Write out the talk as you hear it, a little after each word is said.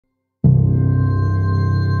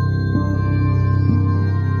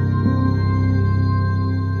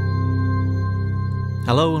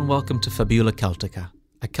Hello and welcome to Fabula Celtica,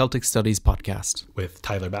 a Celtic Studies podcast. With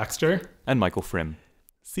Tyler Baxter and Michael Frim.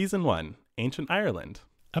 Season 1, Ancient Ireland.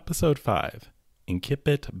 Episode 5,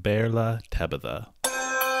 Incipit, Bérla, Tepide.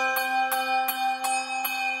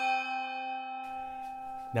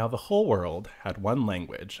 Now the whole world had one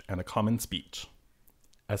language and a common speech.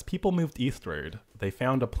 As people moved eastward, they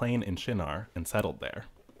found a plain in Shinar and settled there.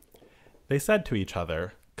 They said to each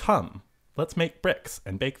other, "Come, let's make bricks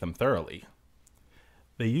and bake them thoroughly."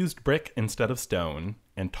 They used brick instead of stone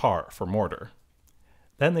and tar for mortar.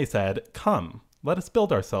 Then they said, "Come, let us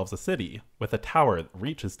build ourselves a city with a tower that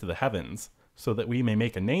reaches to the heavens, so that we may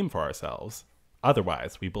make a name for ourselves.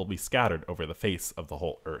 Otherwise we will be scattered over the face of the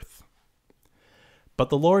whole earth." But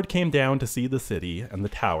the Lord came down to see the city and the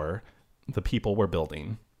tower the people were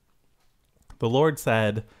building. The Lord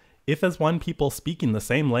said, "If as one people speaking the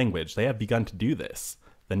same language they have begun to do this,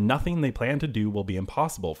 then nothing they plan to do will be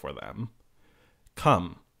impossible for them.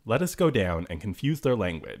 Come, let us go down and confuse their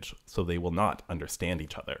language, so they will not understand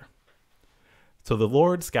each other." So the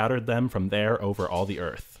Lord scattered them from there over all the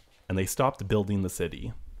earth, and they stopped building the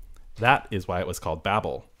city. That is why it was called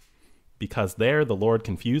Babel, because there the Lord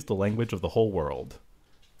confused the language of the whole world.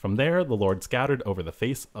 From there the Lord scattered over the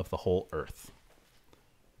face of the whole earth.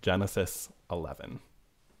 Genesis 11.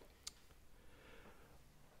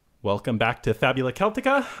 Welcome back to Fabula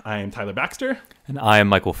Celtica. I am Tyler Baxter. And I am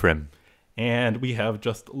Michael Frim. And we have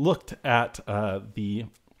just looked at the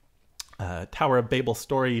Tower of Babel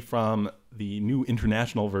story from the New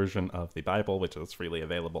International Version of the Bible, which is freely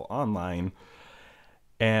available online.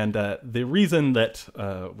 And the reason that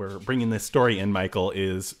we're bringing this story in, Michael,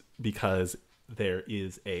 is because there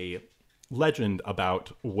is a legend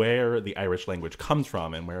about where the Irish language comes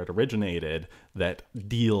from and where it originated that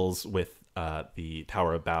deals with the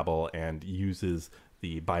Tower of Babel and uses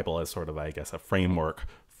the Bible as sort of, I guess, a framework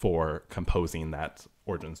for composing that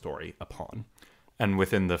origin story upon. And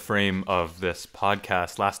within the frame of this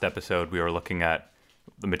podcast, last episode, we were looking at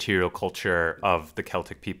the material culture of the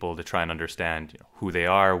Celtic people to try and understand who they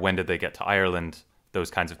are, when did they get to Ireland, those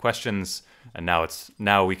kinds of questions. And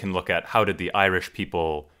now we can look at how did the Irish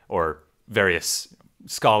people or various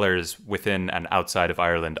scholars within and outside of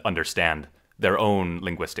Ireland understand their own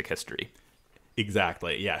linguistic history.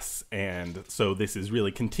 Exactly, yes. And so this is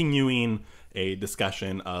really continuing a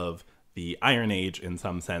discussion of the Iron Age in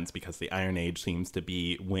some sense, because the Iron Age seems to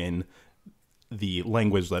be when the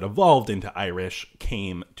language that evolved into Irish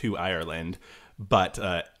came to Ireland. But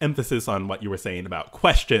emphasis on what you were saying about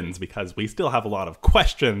questions, because we still have a lot of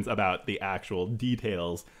questions about the actual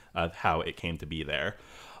details of how it came to be there.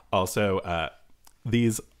 Also,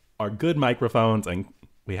 these are good microphones, and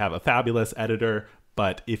we have a fabulous editor,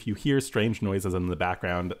 but if you hear strange noises in the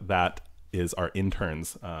background, that is our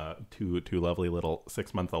interns, two lovely little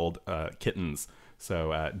 6-month-old kittens.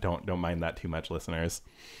 So don't mind that too much, listeners.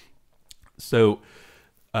 So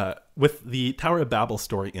with the Tower of Babel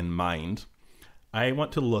story in mind, I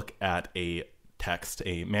want to look at a text,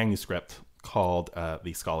 a manuscript called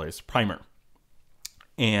the Scholar's Primer.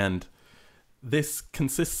 And this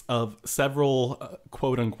consists of several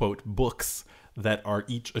quote-unquote books that are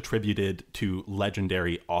each attributed to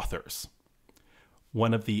legendary authors.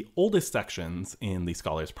 One of the oldest sections in the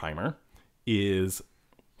Scholar's Primer is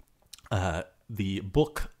the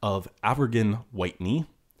book of Auraicept Whitney,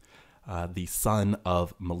 the son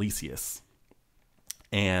of Milesius.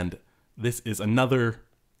 And this is another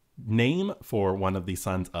name for one of the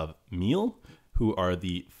sons of Míl, who are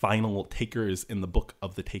the final takers in the Book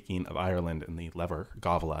of the Taking of Ireland in the Lebor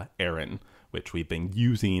Gabála Éireann, which we've been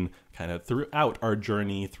using kind of throughout our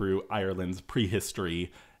journey through Ireland's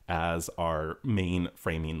prehistory as our main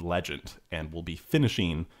framing legend. And we'll be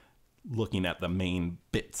finishing looking at the main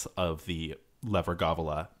bits of the Lebor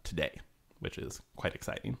Gabála today, which is quite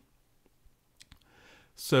exciting.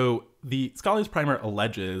 So the Scholar's Primer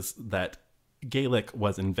alleges that Gaelic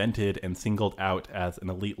was invented and singled out as an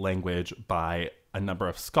elite language by a number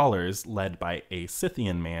of scholars led by a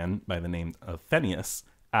Scythian man by the name of Phineas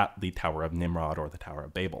at the Tower of Nimrod, or the Tower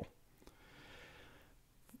of Babel.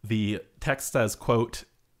 The text says, quote,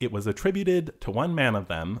 "It was attributed to one man of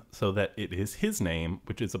them, so that it is his name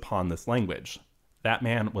which is upon this language. That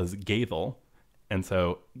man was Gaethel, and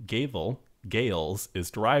so Gaethel, Gales,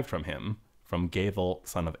 is derived from him, from Gaethel,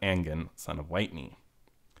 son of Angan, son of Whitney."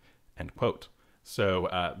 End quote. So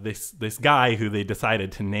this guy who they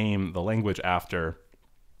decided to name the language after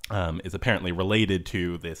is apparently related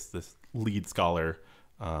to this lead scholar,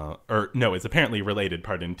 is apparently related,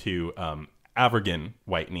 to Auraicept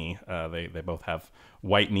Whitney. They both have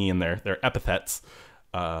Whitney in their epithets,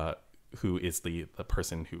 who is the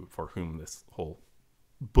person for whom this whole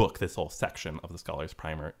book, this whole section of the Scholar's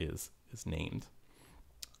Primer is named.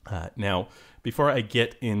 Now, before I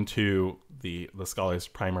get into the Scholar's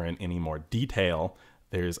Primer in any more detail,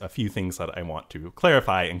 there's a few things that I want to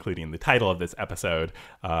clarify, including the title of this episode,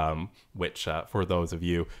 which for those of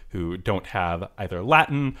you who don't have either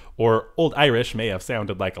Latin or Old Irish may have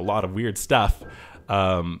sounded like a lot of weird stuff.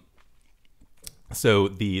 So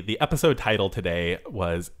the episode title today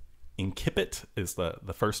was Incipit is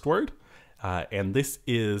the first word, and this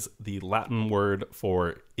is the Latin word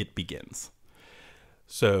for it begins.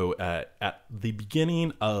 So at the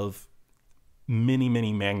beginning of many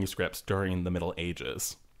manuscripts during the Middle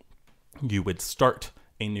Ages, you would start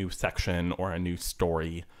a new section or a new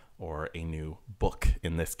story or a new book,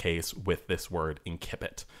 in this case, with this word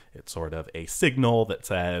incipit. It's sort of a signal that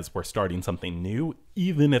says we're starting something new,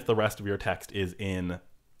 even if the rest of your text is in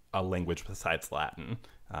a language besides Latin.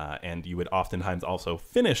 And you would oftentimes also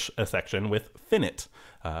finish a section with finit,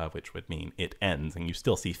 which would mean it ends. And you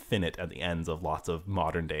still see finit at the ends of lots of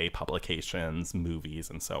modern day publications, movies,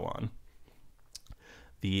 and so on.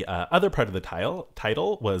 The other part of the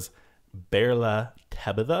title was Bérla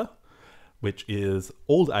Tepide, which is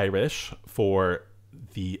Old Irish for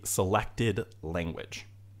the selected language.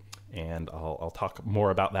 And I'll talk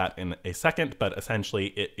more about that in a second, but essentially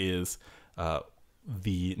it is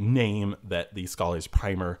the name that the Scholar's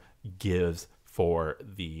Primer gives for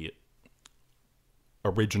the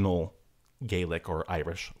original Gaelic or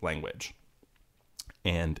Irish language.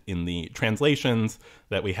 And in the translations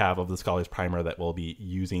that we have of the Scholar's Primer that we'll be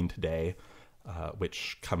using today,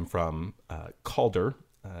 which come from Calder,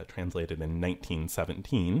 translated in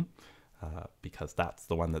 1917, because that's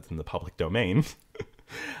the one that's in the public domain,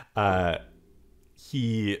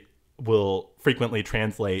 he will frequently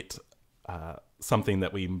translate something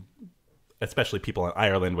that we, especially people in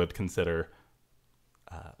Ireland, would consider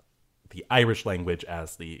the Irish language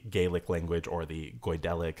as the Gaelic language or the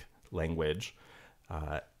Goidelic language.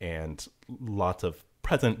 And lots of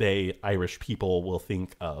present-day Irish people will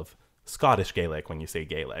think of Scottish Gaelic when you say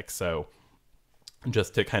Gaelic. So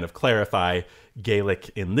just to kind of clarify,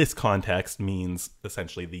 Gaelic in this context means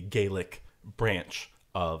essentially the Gaelic branch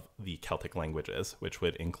of the Celtic languages, which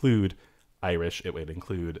would include Irish, it would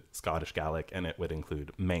include Scottish Gaelic, and it would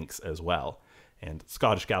include Manx as well. And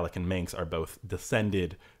Scottish Gaelic and Manx are both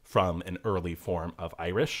descended from an early form of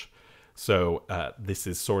Irish. So this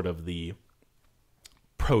is sort of the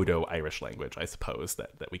proto-Irish language, I suppose,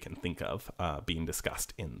 that we can think of being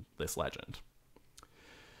discussed in this legend.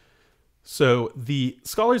 So the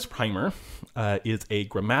Scholar's Primer is a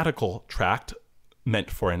grammatical tract meant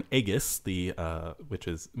for an aegis, which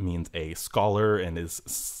means a scholar and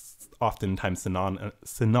is oftentimes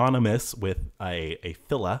synonymous with a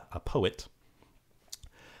phila, a poet.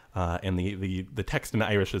 And the text in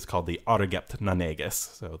Irish is called the Auraicept na nÉces,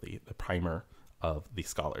 so the primer of the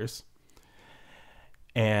scholars.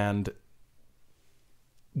 And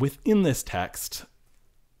within this text,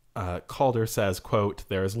 Calder says, quote,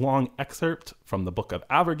 "There is long excerpt from the book of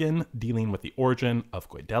Avergan dealing with the origin of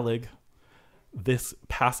Goidelig. This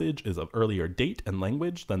passage is of earlier date and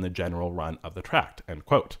language than the general run of the tract," end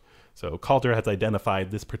quote. So Calder has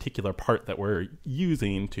identified this particular part that we're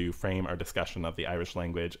using to frame our discussion of the Irish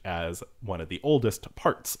language as one of the oldest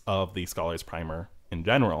parts of the Scholar's Primer in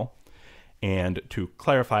general. And to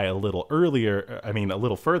clarify a little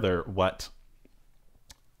further what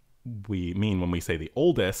we mean when we say the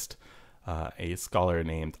oldest, a scholar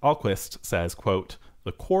named Auraicept says, quote,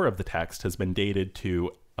 "The core of the text has been dated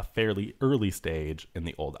to a fairly early stage in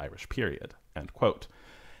the Old Irish period," end quote.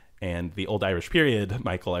 And the Old Irish period,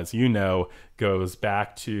 Michael, as you know, goes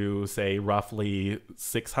back to, say, roughly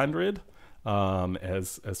 600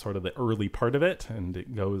 as sort of the early part of it, and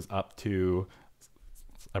it goes up to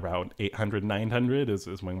around 800, 900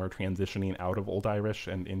 is when we're transitioning out of Old Irish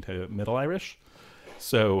and into Middle Irish.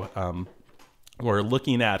 So if we're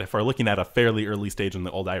looking at a fairly early stage in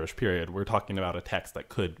the Old Irish period, we're talking about a text that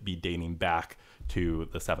could be dating back to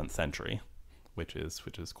the 7th century, which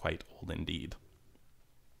is quite old indeed.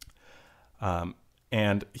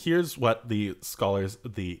 And here's what the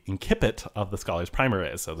incipit of the Scholar's Primer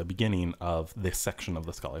is, so the beginning of this section of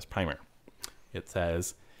the Scholar's Primer. It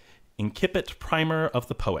says, "Incipit primer of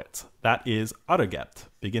the poets, that is Auraicept,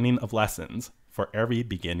 beginning of lessons, for every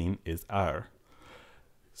beginning is our."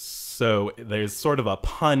 So there's sort of a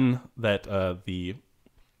pun that the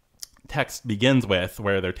text begins with,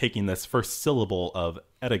 where they're taking this first syllable of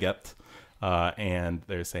Auraicept, and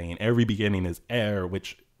they're saying every beginning is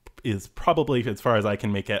which is probably, as far as I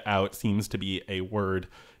can make it out, seems to be a word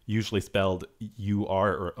usually spelled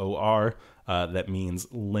UR or OR that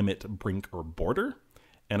means limit, brink, or border.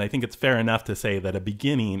 And I think it's fair enough to say that a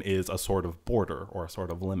beginning is a sort of border or a sort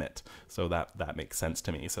of limit. So that makes sense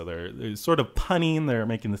to me. So they're sort of punning. They're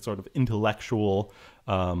making this sort of intellectual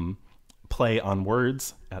play on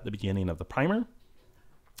words at the beginning of the primer.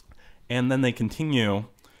 And then they continue.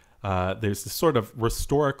 There's this sort of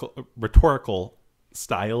rhetorical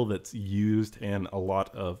style that's used in a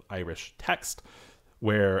lot of Irish text,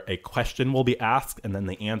 where a question will be asked and then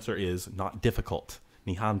the answer is not difficult,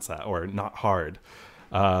 ní hansa, or not hard.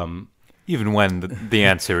 Even when the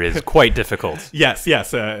answer is quite difficult. Yes.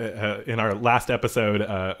 In our last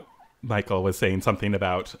episode, Michael was saying something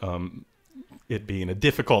about it being a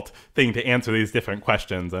difficult thing to answer these different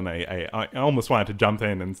questions, and I almost wanted to jump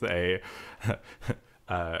in and say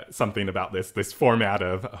something about this format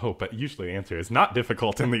of, but usually the answer is not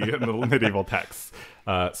difficult in the medieval texts.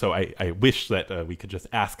 So I wish that we could just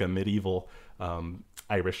ask a medieval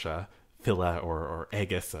Irish Fila or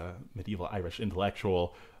Agus, a medieval Irish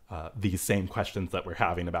intellectual, these same questions that we're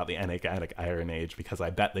having about the Enigmatic Iron Age, because I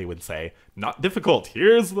bet they would say, not difficult,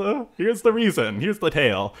 here's the reason, here's the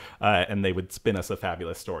tale, and they would spin us a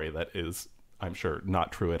fabulous story that is, I'm sure,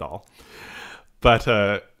 not true at all.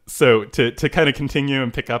 But so to kind of continue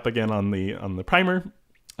and pick up again on the primer,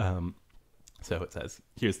 so it says,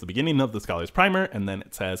 here's the beginning of the scholar's primer, and then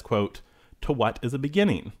it says, quote, "To what is a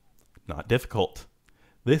beginning? Not difficult.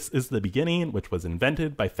 This is the beginning which was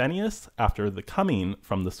invented by Phineas after the coming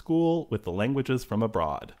from the school with the languages from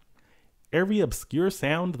abroad. Every obscure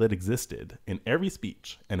sound that existed in every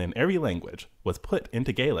speech and in every language was put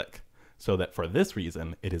into Gaelic, so that for this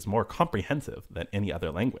reason it is more comprehensive than any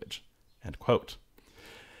other language." End quote.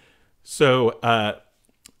 So,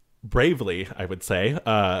 bravely, I would say,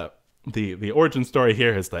 the origin story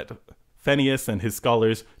here is that Phineas and his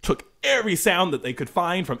scholars took every sound that they could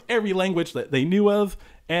find from every language that they knew of,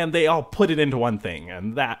 and they all put it into one thing,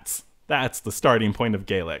 and that's the starting point of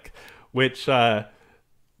Gaelic, which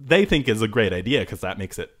they think is a great idea because that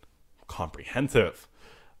makes it comprehensive.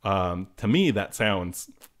 To me, that sounds,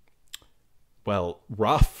 well,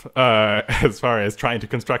 rough as far as trying to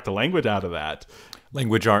construct a language out of that.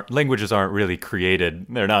 Languages aren't really created.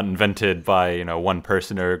 They're not invented by one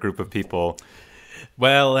person or a group of people.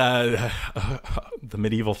 Well, the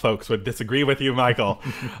medieval folks would disagree with you, Michael.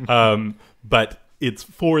 But it's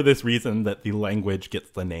for this reason that the language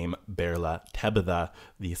gets the name Bérla Tepide,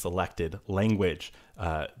 the selected language.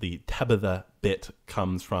 The Tepide bit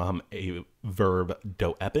comes from a verb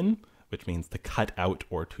doepen, which means to cut out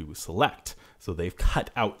or to select. So they've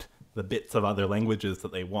cut out the bits of other languages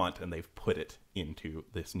that they want, and they've put it into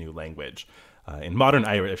this new language. In modern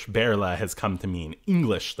Irish, Bérla has come to mean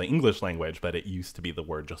English, the English language, but it used to be the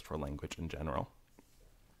word just for language in general.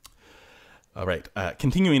 All right,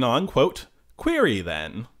 continuing on, quote, "Query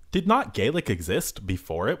then, did not Gaelic exist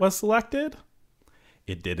before it was selected?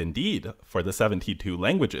 It did indeed, for the 72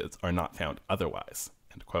 languages are not found otherwise."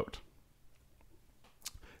 End quote.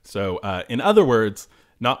 So, in other words,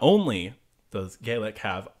 not only does Gaelic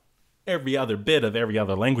have every other bit of every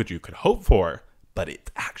other language you could hope for, but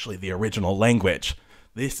it's actually the original language.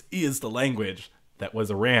 This is the language that was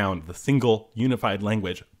around, the single unified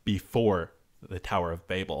language, before the Tower of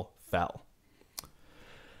Babel fell.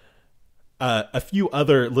 A few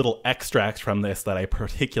other little extracts from this that I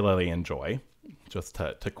particularly enjoy, just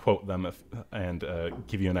to quote them and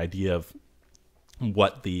give you an idea of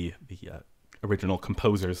what the original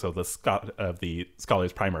composers of the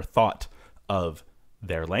Scholar's Primer thought of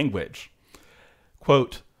their language.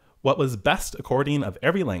 Quote, "What was best according of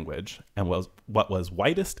every language, and what was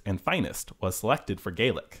widest and finest, was selected for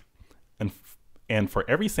Gaelic. And for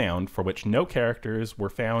every sound for which no characters were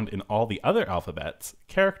found in all the other alphabets,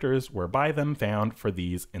 characters were by them found for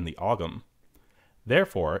these in the Ogham.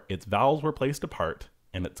 Therefore, its vowels were placed apart,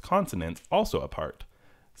 and its consonants also apart,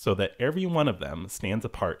 so that every one of them stands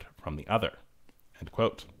apart from the other." End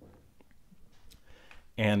quote.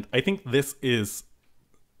 And I think this is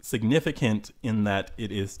significant in that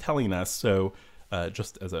it is telling us, so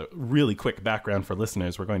just as a really quick background for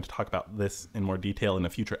listeners, we're going to talk about this in more detail in a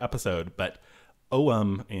future episode, but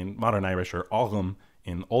Ogham in modern Irish or Ogham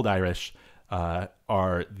in Old Irish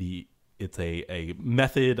it's a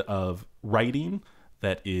method of writing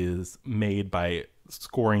that is made by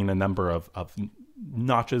scoring a number of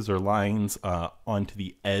notches or lines onto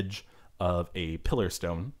the edge of a pillar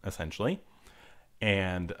stone, essentially.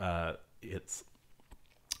 And it's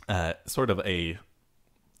sort of it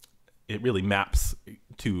really maps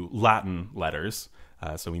to Latin letters.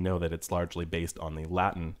 So we know that it's largely based on the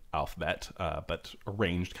Latin alphabet, but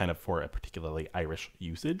arranged kind of for a particularly Irish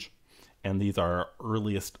usage. And these are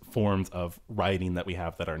earliest forms of writing that we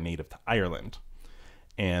have that are native to Ireland.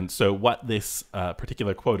 And so what this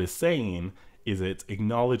particular quote is saying is it's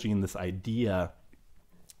acknowledging this idea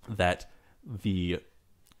that the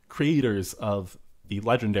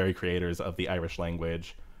legendary creators of the Irish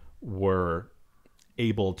language were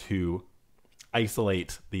able to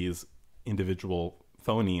isolate these individual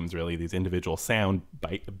phonemes, really, these individual sound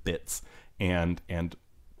bits, and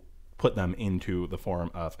put them into the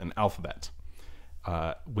form of an alphabet,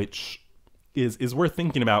 which is worth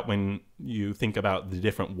thinking about when you think about the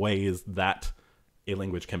different ways that a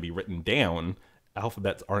language can be written down.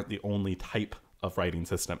 Alphabets aren't the only type of writing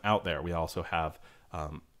system out there. We also have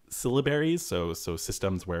syllabaries, so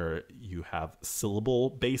systems where you have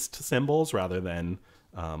syllable-based symbols rather than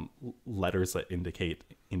letters that indicate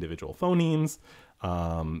individual phonemes.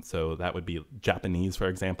 So that would be Japanese, for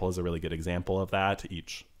example, is a really good example of that.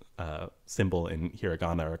 Each symbol in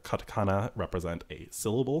hiragana or katakana represent a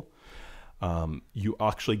syllable. You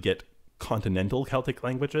actually get continental Celtic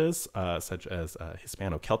languages, such as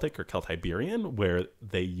Hispano-Celtic or Celtiberian, where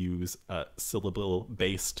they use a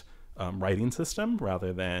syllable-based writing system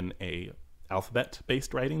rather than a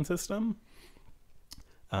alphabet-based writing system.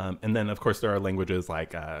 And then, of course, there are languages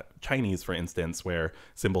like Chinese, for instance, where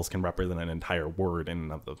symbols can represent an entire word in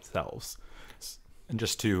and of themselves. And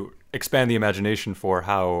just to expand the imagination for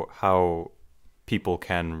how people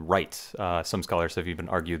can write, some scholars have even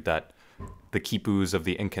argued that the quipus of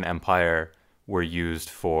the Incan Empire were used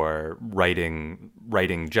for writing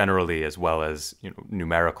generally, as well as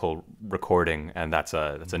numerical recording, and that's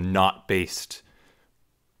a knot-based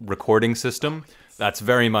recording system. That's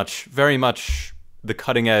very much the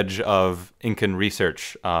cutting edge of Incan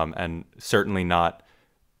research, and certainly not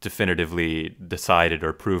definitively decided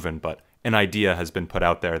or proven, but an idea has been put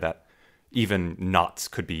out there that even knots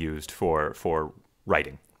could be used for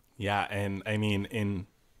writing. Yeah, and I mean, in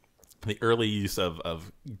the early use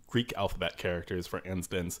of Greek alphabet characters, for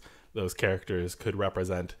instance, those characters could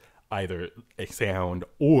represent either a sound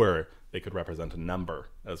or they could represent a number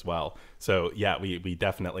as well. So yeah, we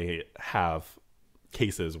definitely have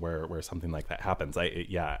cases where something like that happens.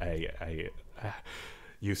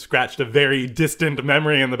 You scratched a very distant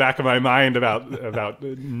memory in the back of my mind about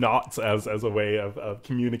knots as a way of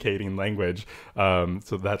communicating language.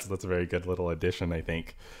 So that's a very good little addition, I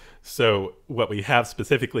think. So what we have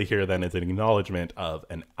specifically here then is an acknowledgement of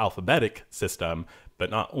an alphabetic system,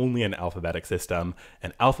 but not only an alphabetic system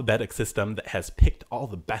that has picked all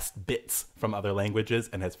the best bits from other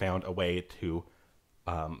languages and has found a way to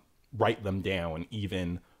write them down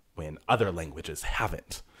even when other languages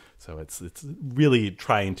haven't. So it's really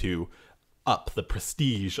trying to up the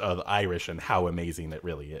prestige of Irish and how amazing it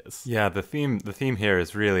really is. Yeah, the theme here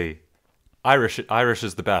is really Irish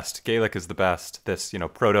is the best. Gaelic is the best. This,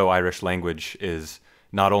 Proto-Irish language is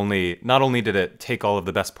not only did it take all of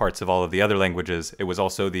the best parts of all of the other languages, it was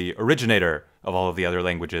also the originator of all of the other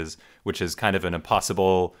languages, which is kind of an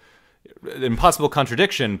impossible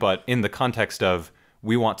contradiction, but in the context of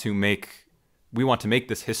we want to make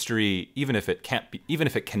this history, even if it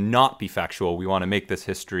cannot be factual, we want to make this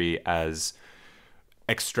history as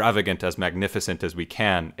extravagant, as magnificent as we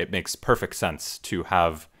can. It makes perfect sense to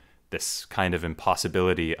have this kind of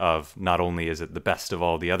impossibility of not only is it the best of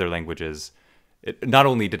all the other languages, not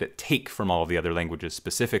only did it take from all of the other languages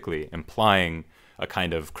specifically, implying a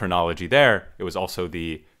kind of chronology there, it was also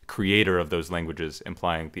the creator of those languages,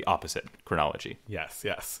 implying the opposite chronology.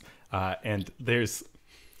 Yes. And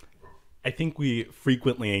I think we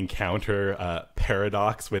frequently encounter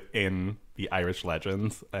paradox within the Irish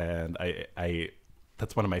legends, and I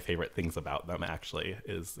that's one of my favorite things about them, actually,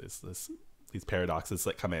 is these paradoxes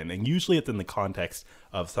that come in. And usually it's in the context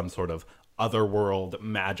of some sort of otherworld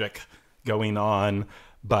magic going on.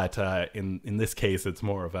 But in this case, it's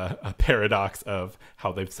more of a paradox of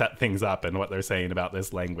how they've set things up and what they're saying about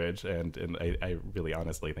this language. And I really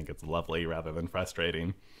honestly think it's lovely rather than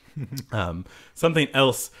frustrating. Something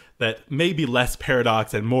else that may be less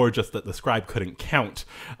paradox and more just that the scribe couldn't count.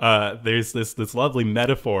 There's this lovely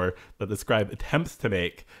metaphor that the scribe attempts to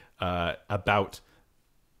make about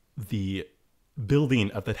the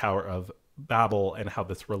building of the Tower of Babel and how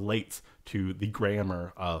this relates to the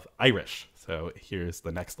grammar of Irish. So here's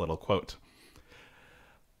the next little quote.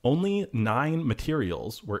 Only 9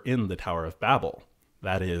 materials were in the Tower of Babel.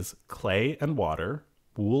 That is clay and water,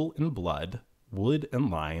 wool and blood, wood and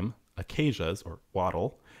lime, acacias or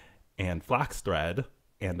wattle, and flax thread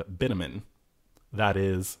and bitumen. That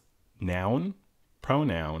is noun,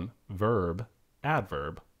 pronoun, verb,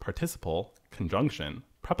 adverb, participle, conjunction,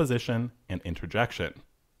 preposition, and interjection.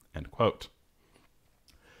 End quote.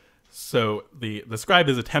 So the scribe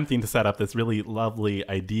is attempting to set up this really lovely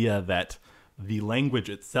idea that the language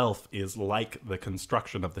itself is like the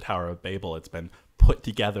construction of the Tower of Babel. It's been put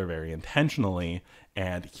together very intentionally,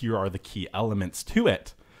 and here are the key elements to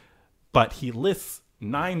it. But he lists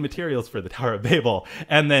 9 materials for the Tower of Babel,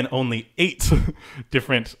 and then only 8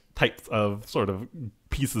 different types of sort of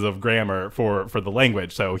pieces of grammar for the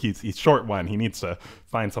language. So he's short one. He needs to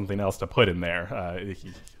find something else to put in there.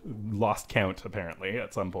 He lost count, apparently,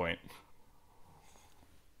 at some point.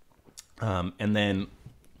 And then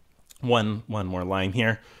one more line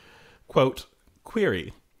here. Quote,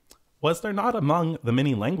 query, was there not among the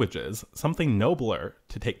many languages something nobler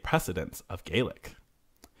to take precedence of Gaelic?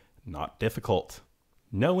 Not difficult.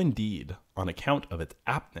 No, indeed, on account of its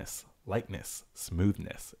aptness, lightness,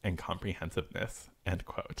 smoothness, and comprehensiveness, end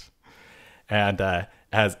quote. And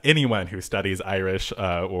as anyone who studies Irish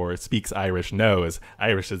or speaks Irish knows,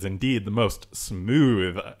 Irish is indeed the most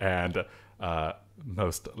smooth and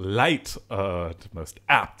most light, most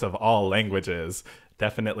apt of all languages.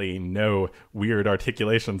 Definitely no weird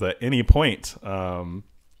articulations at any point.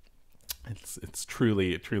 It's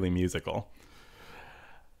truly musical.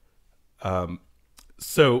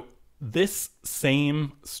 So this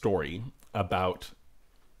same story about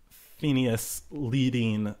Phineas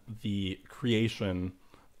leading the creation,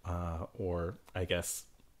 or I guess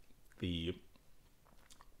the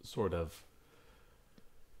sort of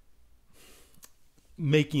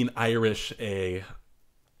making Irish the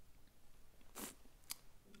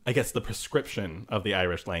prescription of the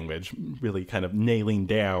Irish language, really kind of nailing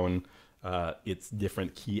down its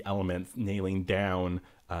different key elements, nailing down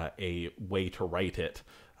a way to write it,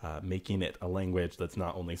 making it a language that's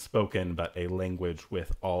not only spoken, but a language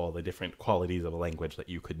with all the different qualities of a language that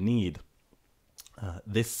you could need.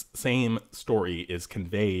 This same story is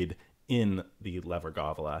conveyed in the Lebor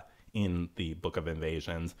Gabála, in the Book of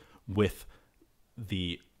Invasions, with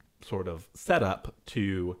the sort of setup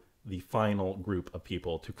to the final group of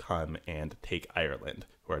people to come and take Ireland,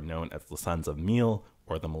 who are known as the Sons of Míl,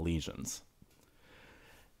 or the Milesians.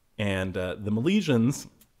 And the Milesians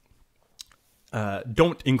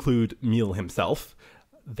don't include Míl himself.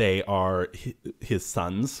 They are his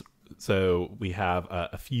sons. So we have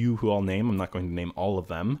a few who I'll name. I'm not going to name all of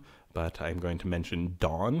them, but I'm going to mention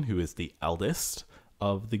Don, who is the eldest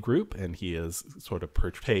of the group, and he is sort of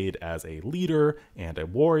portrayed as a leader and a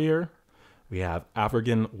warrior. We have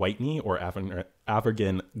Avergan Whitney, or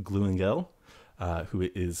Avergan Gluingel, who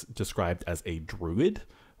is described as a druid,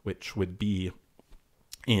 which would be,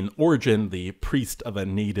 in origin, the priest of a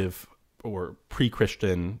native or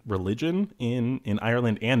pre-Christian religion in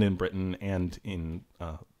Ireland and in Britain and in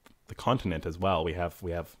the continent as well. We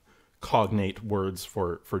have cognate words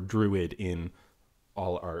for druid in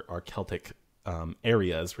all our Celtic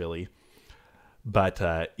areas, really. But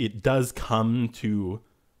it does come to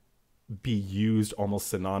be used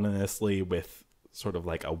almost synonymously with sort of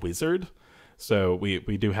like a wizard. So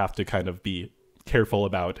we do have to kind of be careful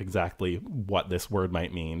about exactly what this word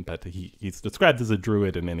might mean, but he's described as a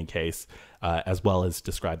druid in any case, as well as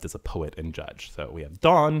described as a poet and judge. So we have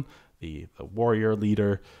Don, the warrior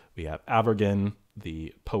leader, we have Avergan,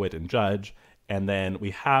 the poet and judge, and then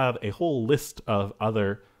we have a whole list of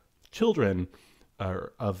other children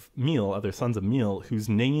of Míl, other sons of Míl, whose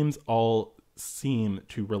names all seem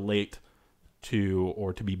to relate to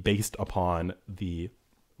or to be based upon the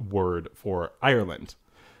word for Ireland.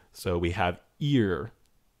 So we have Ir,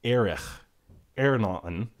 Erich,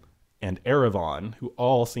 Ernon, and Erevan, who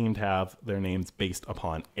all seem to have their names based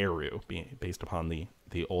upon Eru, being based upon the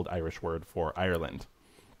old Irish word for Ireland.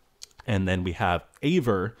 And then we have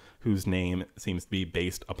Aver, whose name seems to be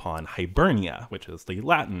based upon Hibernia, which is the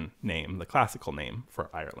Latin name, the classical name for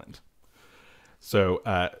Ireland. So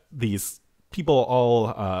these people all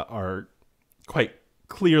are quite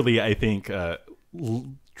clearly, I think,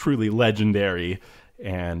 truly legendary,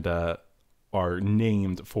 and are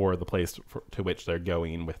named for the place to which they're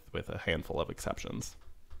going, with a handful of exceptions.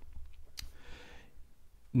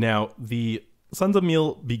 Now, the Sons of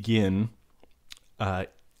Míl begin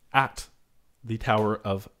at the Tower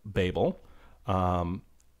of Babel,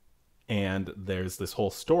 and there's this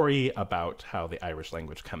whole story about how the Irish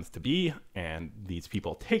language comes to be, and these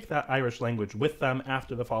people take that Irish language with them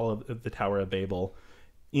after the fall of the Tower of Babel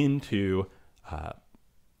into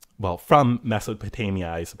from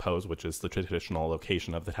Mesopotamia, I suppose, which is the traditional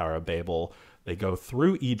location of the Tower of Babel. They go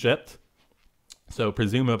through Egypt. So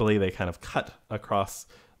presumably they kind of cut across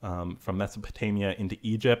from Mesopotamia into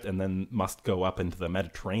Egypt, and then must go up into the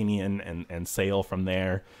Mediterranean and sail from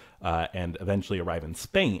there, and eventually arrive in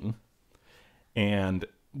Spain. And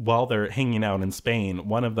while they're hanging out in Spain,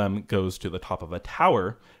 one of them goes to the top of a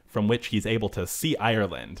tower from which he's able to see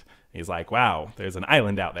Ireland. He's like, wow, there's an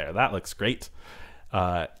island out there. That looks great.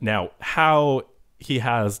 Now, how he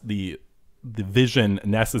has the vision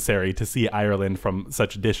necessary to see Ireland from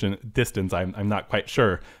such distance, I'm not quite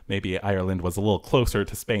sure. Maybe Ireland was a little closer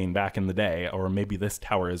to Spain back in the day, or maybe this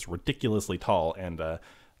tower is ridiculously tall, and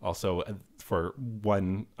also for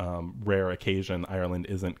one rare occasion, Ireland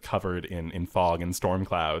isn't covered in fog and storm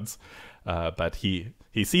clouds. But he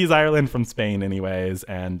sees Ireland from Spain anyways,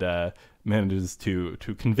 and manages to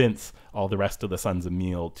convince all the rest of the Sons of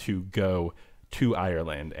Míl to go to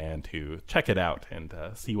Ireland and to check it out and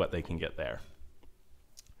see what they can get there.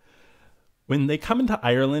 When they come into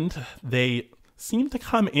Ireland, they seem to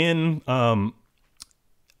come in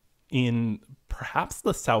perhaps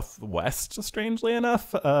the southwest, strangely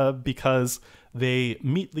enough, because they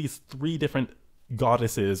meet these 3 different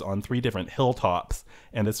goddesses on 3 different hilltops.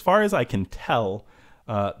 And as far as I can tell,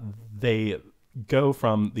 they go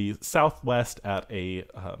from the southwest at a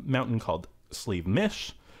mountain called Slieve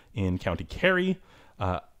Mish in County Kerry,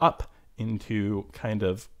 up into kind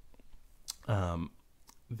of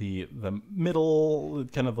the middle,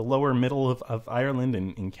 kind of the lower middle of Ireland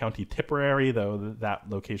in County Tipperary, though that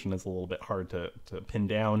location is a little bit hard to pin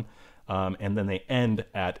down. And then they end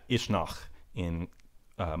at Ishnach in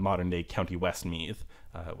modern-day County Westmeath,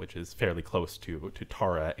 which is fairly close to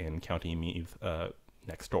Tara in County Meath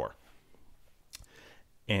next door.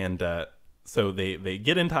 And so they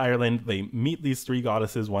get into Ireland, they meet these 3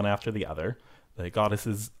 goddesses one after the other. The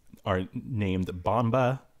goddesses are named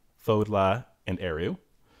Bomba, Fodla, and Eru.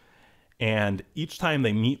 And each time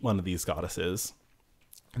they meet one of these goddesses,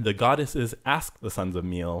 the goddesses ask the Sons of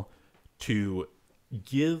Míl to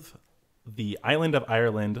give the island of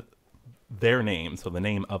Ireland their name, so the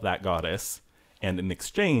name of that goddess, and in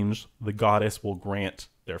exchange, the goddess will grant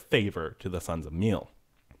their favor to the Sons of Míl.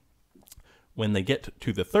 When they get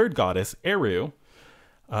to the 3rd goddess, Eru,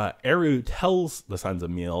 Eru tells the Sons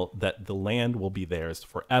of Míl that the land will be theirs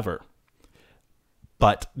forever.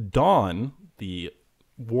 But Dawn, the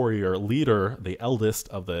warrior leader, the eldest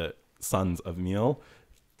of the Sons of Míl,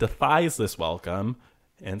 defies this welcome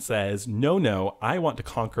and says, no, I want to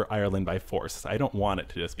conquer Ireland by force. I don't want it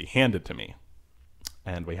to just be handed to me.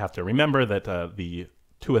 And we have to remember that the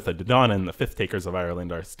Tuatha De Danann, the 5th takers of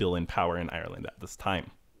Ireland, are still in power in Ireland at this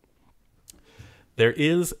time. There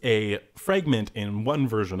is a fragment in one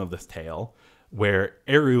version of this tale where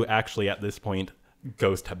Eru actually at this point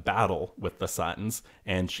goes to battle with the sons,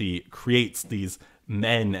 and she creates these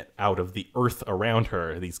men out of the earth around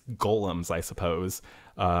her, these golems, I suppose,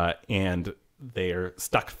 and they're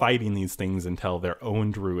stuck fighting these things until their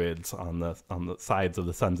own druids on the sides of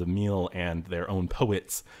the Sons of Míl and their own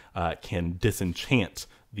poets can disenchant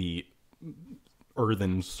the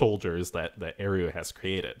earthen soldiers that Eru has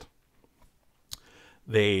created.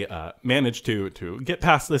 They manage to get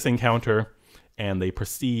past this encounter, and they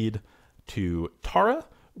proceed to Tara,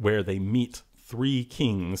 where they meet 3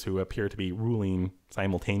 kings who appear to be ruling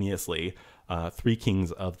simultaneously, 3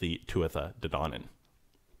 kings of the Tuatha De Danann.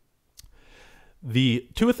 The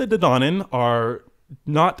Tuatha De Danann are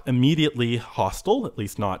not immediately hostile, at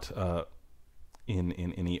least not in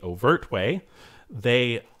any overt way.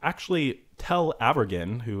 They actually tell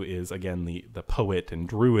Abergin, who is, again, the poet and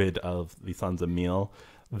druid of the Sons of Míl,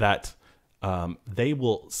 that they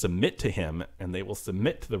will submit to him and they will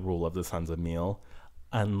submit to the rule of the Sons of Míl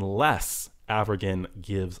unless Abergin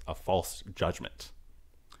gives a false judgment.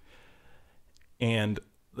 And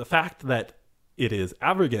the fact that it is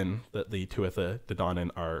Abergin that the Tuatha De Danann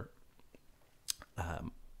are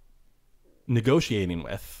negotiating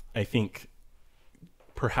with, I think,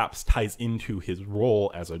 perhaps ties into his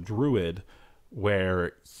role as a druid,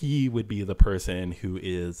 where he would be the person who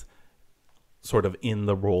is sort of in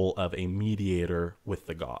the role of a mediator with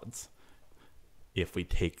the gods, if we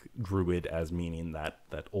take druid as meaning that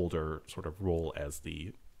older sort of role as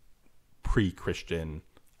the pre-Christian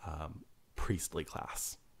priestly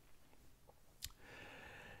class.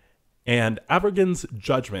 And Abergin's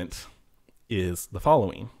judgment is the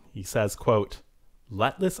following. He says, quote,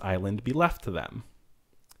 "Let this island be left to them."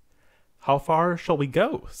 "How far shall we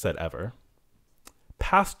go?" said Ever.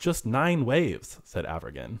 "Past just 9 waves," said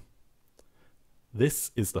Abergin.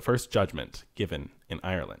 "This is the first judgment given in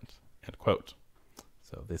Ireland." End quote.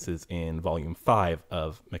 So this is in volume 5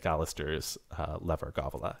 of McAllister's Lebor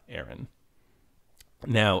Gabála, Aaron.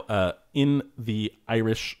 Now, in the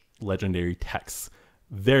Irish legendary texts,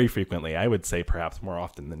 very frequently, I would say perhaps more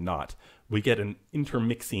often than not, we get an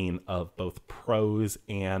intermixing of both prose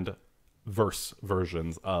and verse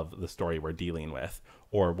versions of the story we're dealing with,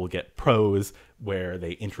 or we'll get prose where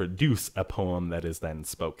they introduce a poem that is then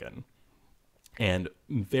spoken. And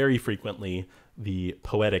very frequently, the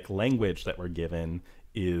poetic language that we're given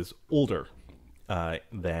is older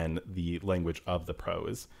than the language of the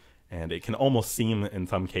prose. And it can almost seem in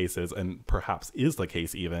some cases, and perhaps is the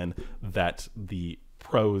case even, that the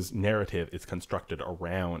prose narrative is constructed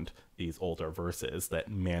around these older verses that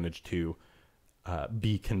manage to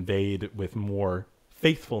be conveyed with more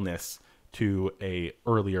faithfulness to a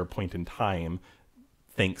earlier point in time,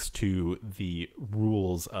 thanks to the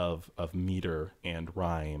rules of meter and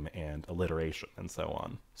rhyme and alliteration and so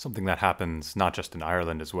on. Something that happens not just in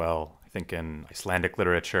Ireland as well. I think in Icelandic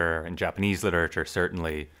literature and Japanese literature,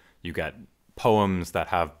 certainly, you get poems that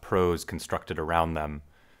have prose constructed around them.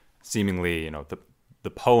 Seemingly,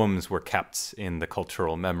 the poems were kept in the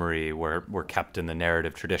cultural memory, were kept in the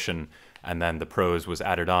narrative tradition, and then the prose was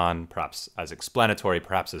added on, perhaps as explanatory,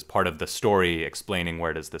 perhaps as part of the story, explaining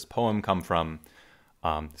where does this poem come from.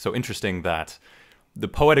 So interesting that the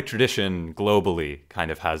poetic tradition globally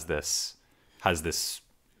kind of has this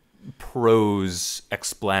prose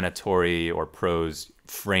explanatory or prose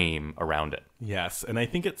frame around it. Yes, and I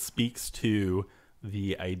think it speaks to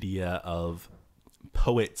the idea of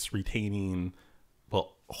poets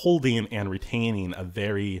holding and retaining a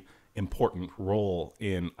very important role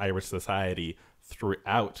in Irish society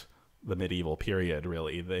throughout the medieval period,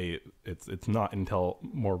 really. It's not until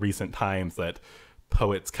more recent times that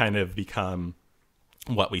poets kind of become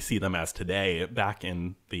what we see them as today. Back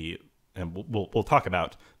in and we'll talk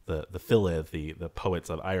about the File, the poets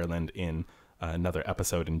of Ireland, in another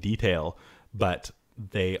episode in detail, but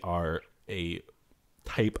they are a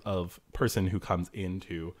type of person who comes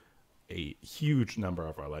into a huge number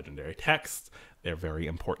of our legendary texts. They're very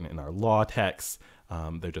important in our law texts.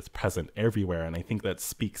 They're just present everywhere, and I think that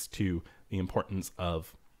speaks to the importance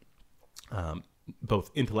of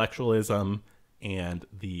both intellectualism and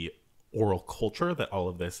the oral culture that all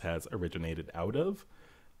of this has originated out of.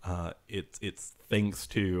 It's thanks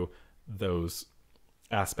to those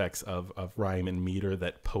aspects of rhyme and meter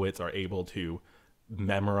that poets are able to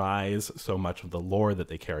memorize so much of the lore that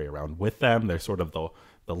they carry around with them. They're sort of the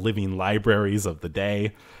living libraries of the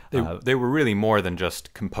day. They were really more than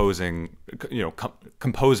just composing,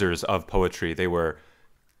 composers of poetry. They were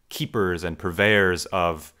keepers and purveyors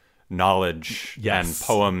of knowledge and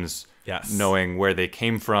poems, knowing where they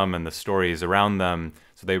came from and the stories around them.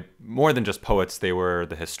 So they, more than just poets, they were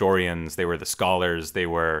the historians, they were the scholars, they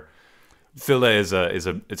were... File is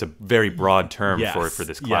a very broad term for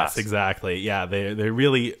this class. Yes, exactly. Yeah, they're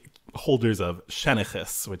really holders of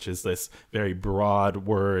nÉces, which is this very broad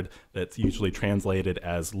word that's usually translated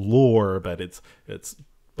as lore, but it's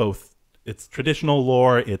both traditional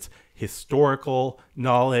lore, it's historical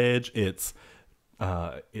knowledge, it's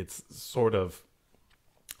sort of,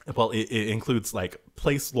 it includes like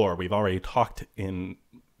place lore. We've already talked in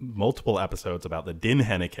multiple episodes about the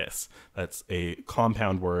Dinhennicus. That's a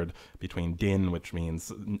compound word between din, which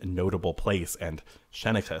means notable place, and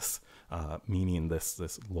nÉces, meaning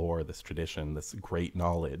this lore, this tradition, this great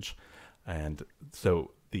knowledge. And so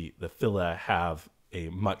the File have a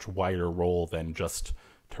much wider role than just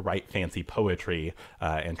to write fancy poetry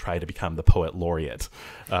and try to become the poet laureate.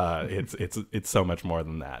 It's so much more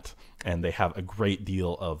than that, and they have a great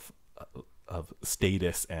deal of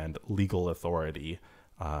status and legal authority,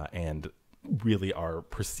 and really are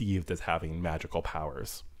perceived as having magical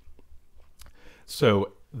powers.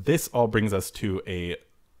 So this all brings us to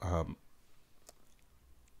an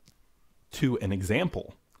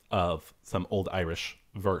example of some Old Irish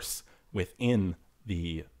verse within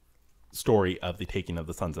the story of the taking of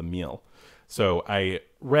the Sons of Míl. So I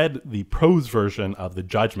read the prose version of the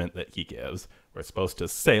judgment that he gives. We're supposed to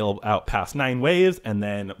sail out past 9 waves, and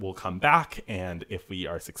then we'll come back, and if we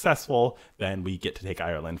are successful, then we get to take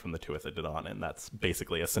Ireland from the Tuatha De Danann. And that's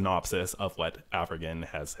basically a synopsis of what Avergan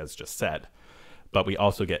has just said. But we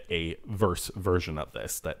also get a verse version of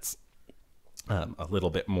this that's a little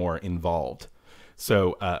bit more involved.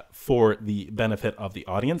 So for the benefit of the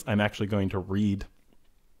audience, I'm actually going to read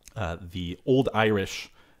the Old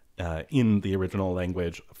Irish in the original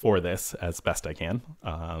language for this as best I can,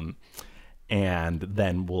 and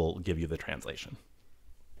then we'll give you the translation.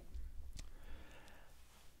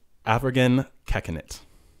 Avergan Kekenit.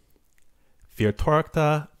 Fir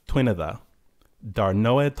torta twinada, dar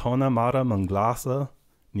noe tona mara manglasa,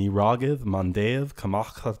 ni ragid mandev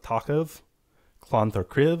kamach takav, clantar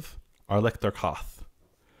kriv, arlectar kath.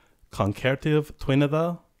 Concertiv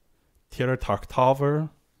twinada, tira tarktaver,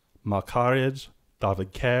 makarij,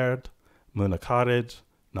 David Caird, Muna Carij,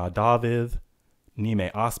 Na David,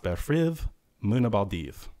 Nime Asper Friv, Muna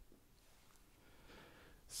Baldiv.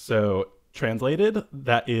 So, translated,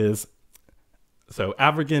 that is, So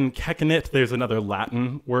Avergan Kekinit, there's another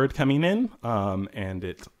Latin word coming in, and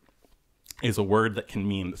it is a word that can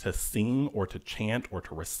mean to sing or to chant or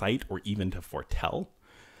to recite or even to foretell.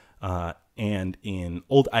 And in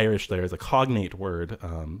Old Irish, there is a cognate word.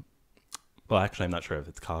 Well, actually, I'm not sure if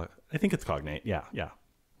it's I think it's cognate. Yeah.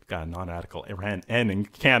 Got a non-radical N in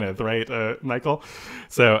Canada, right, Michael?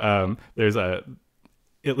 So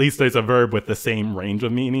at least there's a verb with the same range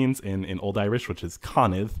of meanings in Old Irish, which is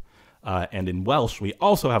conydd. And in Welsh, we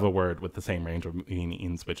also have a word with the same range of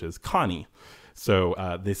meanings, which is connie.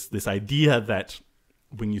 So this idea that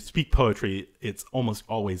when you speak poetry, it's almost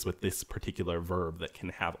always with this particular verb that can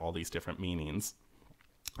have all these different meanings.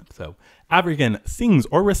 So Avergan sings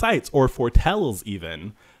or recites or foretells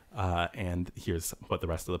even. And here's what the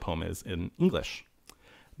rest of the poem is in English.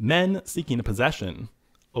 Men seeking a possession,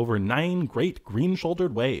 over 9 great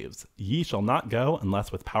green-shouldered waves, ye shall not go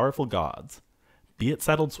unless with powerful gods. Be it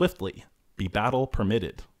settled swiftly, be battle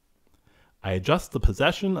permitted. I adjust the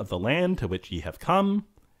possession of the land to which ye have come.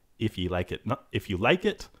 If ye like it not, if you like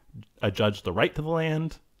it, adjudge the right to the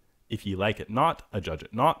land. If ye like it not, adjudge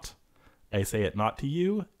it not. I say it not to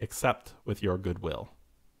you, except with your goodwill.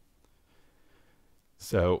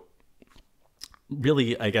 So,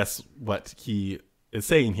 really, I guess what he is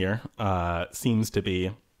saying here seems to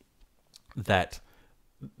be that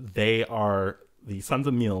they are the Sons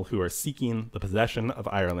of Míl, who are seeking the possession of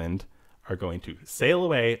Ireland, are going to sail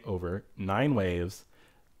away over 9 waves,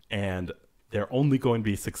 and they're only going to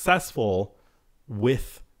be successful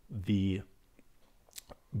with the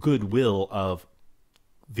goodwill of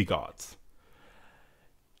the gods.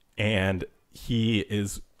 And he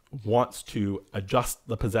wants to adjust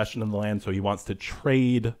the possession of the land, so he wants to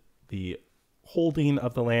trade the holding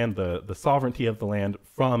of the land, the sovereignty of the land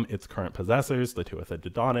from its current possessors, the Tuatha De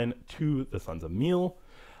Danann, to the Sons of Míl.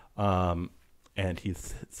 And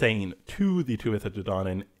he's saying to the Tuatha De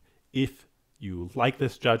Danann, if you like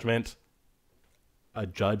this judgment,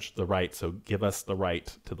 adjudge the right, so give us the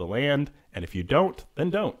right to the land, and if you don't, then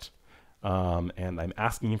don't. And I'm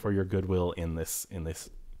asking for your goodwill in this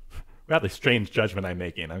rather strange judgment I'm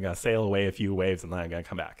making. I'm going to sail away a few waves and then I'm going to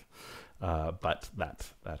come back. But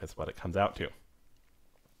that is what it comes out to.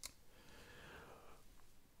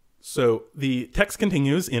 So the text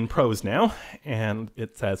continues in prose now, and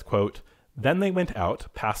it says, quote, "Then they went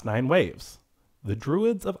out past 9 waves. The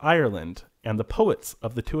Druids of Ireland and the poets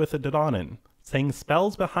of the Tuatha De Danann sang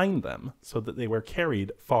spells behind them, so that they were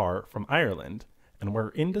carried far from Ireland, and were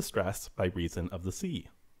in distress by reason of the sea.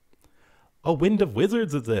 A wind of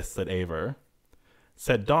wizards is this, said Eivor.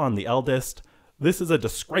 Said Don the eldest, this is a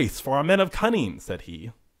disgrace for our men of cunning, said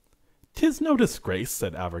he. 'Tis no disgrace,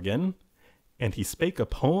 said Avergan. And he spake a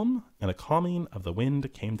poem, and a calming of the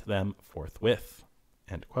wind came to them forthwith.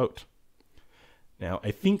 End quote. Now,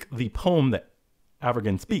 I think the poem that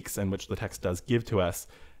Avergan speaks, and which the text does give to us,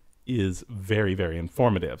 is very, very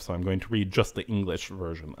informative. So I'm going to read just the English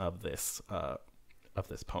version of this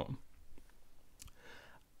poem.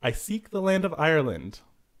 I seek the land of Ireland.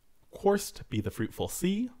 Coursed be the fruitful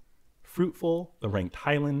sea, fruitful the ranked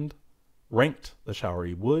highland, ranked the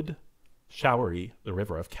showery wood, showery the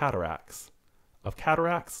river of cataracts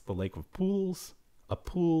the lake of pools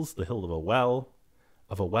the hill of a well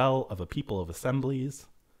of a people of assemblies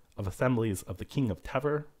of the king of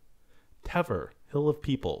Tever, hill of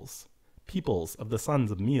peoples of the sons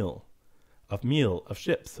of Míl, of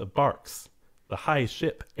ships, of barks, the high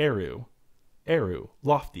ship Eru,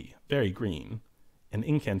 lofty, very green, an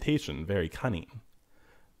incantation very cunning,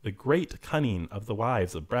 the great cunning of the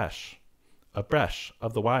wives of Bresh,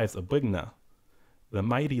 of the wives of Bugna, the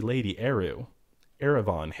mighty lady Eru,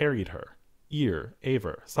 Erevan harried her,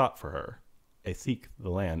 Eivor sought for her, I seek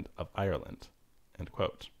the land of Ireland. End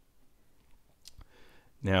quote.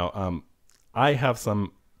 Now, I have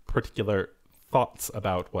some particular thoughts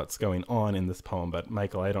about what's going on in this poem, but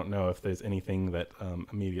Michael, I don't know if there's anything that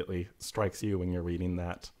immediately strikes you when you're reading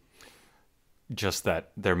that. Just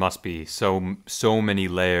that there must be so many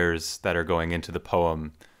layers that are going into the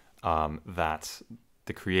poem that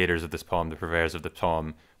the creators of this poem, the purveyors of the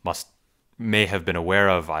poem, may have been aware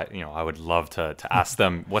of. I would love to ask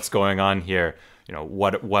them what's going on here.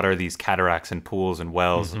 What are these cataracts and pools and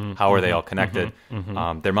wells? How are they all connected?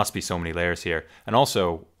 There must be so many layers here. And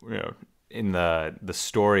also, in the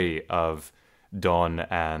story of Don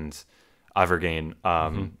and Avergan,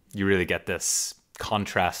 you really get this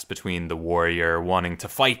contrast between the warrior wanting to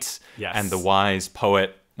fight and the wise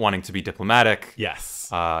poet wanting to be diplomatic. Yes.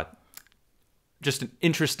 Just an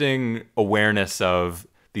interesting awareness of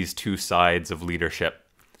these two sides of leadership.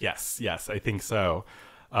 Yes, I think so.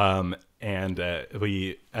 And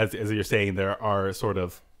we, as you're saying, there are sort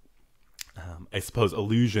of I suppose,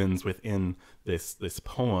 allusions within this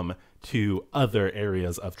poem to other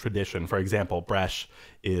areas of tradition. For example, Bresh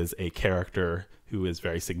is a character who is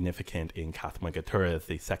very significant in Cath Maige Tuireadh,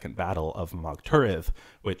 the Second Battle of Maig Tuireadh,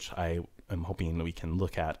 which I am hoping we can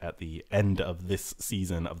look at the end of this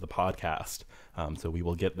season of the podcast. So we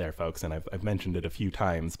will get there, folks, and I've mentioned it a few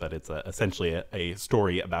times, but it's essentially a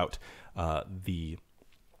story about a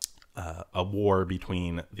war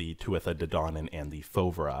between the Tuatha De Danann and the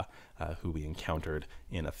Fómhara, who we encountered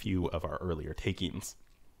in a few of our earlier takings.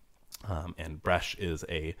 And Bresh is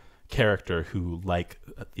a character who, like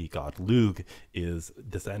the god Lugh, is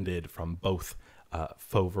descended from both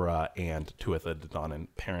Fómhara and Tuatha De Danann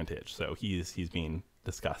parentage. So he's being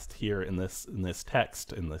discussed here in this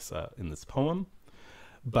text, in this poem.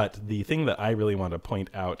 But the thing that I really want to point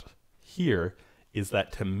out here is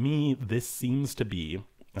that, to me, this seems to be,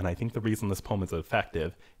 and I think the reason this poem is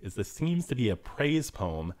effective, is this seems to be a praise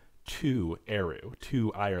poem to Eru,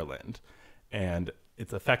 to Ireland. And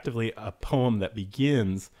it's effectively a poem that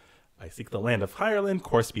begins, I seek the land of Ireland,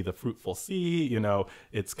 course be the fruitful sea. You know,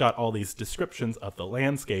 it's got all these descriptions of the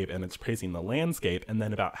landscape, and it's praising the landscape. And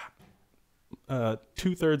then about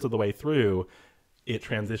 2/3 of the way through, it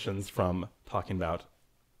transitions from talking about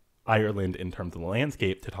Ireland in terms of the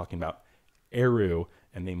landscape to talking about Eru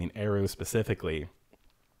and naming Eru specifically.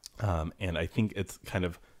 And I think it's kind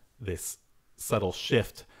of this subtle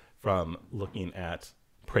shift from looking at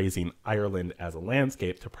praising Ireland as a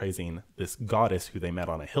landscape to praising this goddess who they met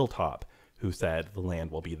on a hilltop, who said the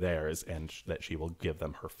land will be theirs and that she will give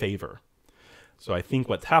them her favor. So I think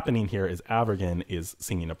what's happening here is Abergin is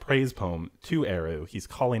singing a praise poem to Eru. He's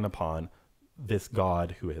calling upon this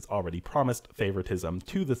god who has already promised favoritism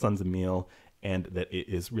to the Sons of Míl, and that it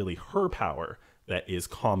is really her power that is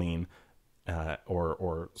calming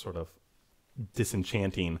or sort of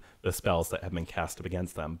disenchanting the spells that have been cast up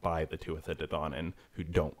against them by the Tuatha De Danann, who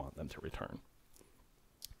don't want them to return.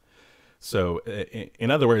 So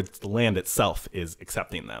in other words, the land itself is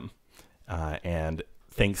accepting them. And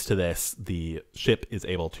thanks to this, the ship is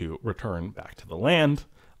able to return back to the land,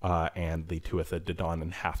 and the Tuatha De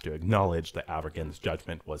Danann have to acknowledge that Abergin's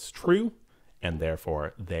judgment was true, and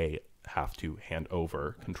therefore they have to hand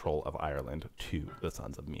over control of Ireland to the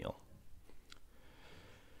Sons of Míl.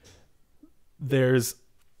 There's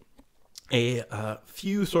a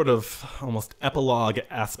few sort of almost epilogue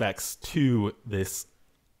aspects to this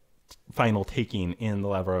final taking in the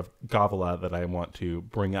Lebor Gabála that I want to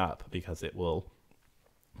bring up, because it will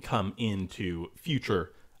come into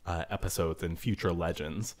future episodes and future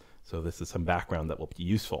legends. So this is some background that will be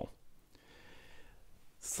useful.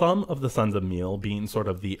 Some of the Sons of Míl, being sort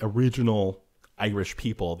of the original Irish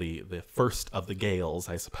people, the first of the Gaels,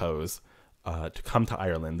 I suppose, to come to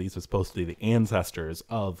Ireland. These are supposed to be the ancestors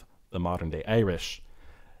of the modern-day Irish.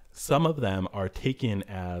 Some of them are taken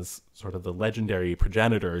as sort of the legendary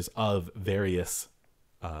progenitors of various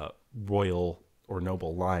royal or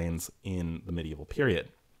noble lines in the medieval period.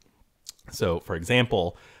 So, for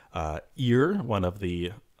example, Ir, one of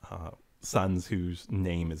the sons whose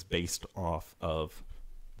name is based off of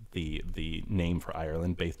the name for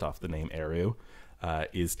Ireland, based off the name Eru,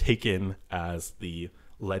 is taken as the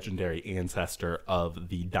legendary ancestor of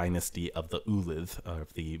the dynasty of the Ullith,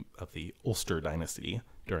 of the Ulster dynasty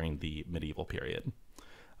during the medieval period.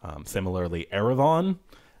 Similarly, Erevan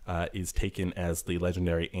is taken as the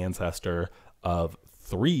legendary ancestor of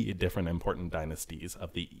 3 different important dynasties,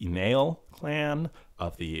 of the Ineal clan,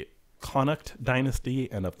 of the Connacht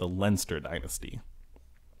dynasty, and of the Leinster dynasty.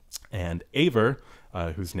 And Eivor,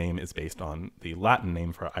 whose name is based on the Latin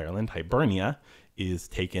name for Ireland, Hibernia, is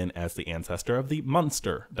taken as the ancestor of the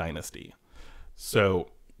Munster dynasty.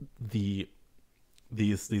 So these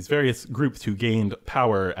various groups who gained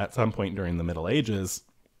power at some point during the Middle Ages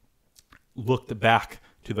looked back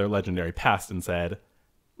to their legendary past and said,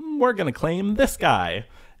 we're going to claim this guy.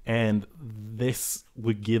 And this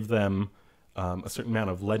would give them a certain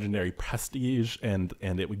amount of legendary prestige, and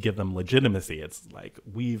it would give them legitimacy. It's like,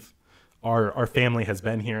 our family has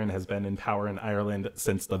been here and has been in power in Ireland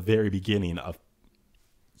since the very beginning of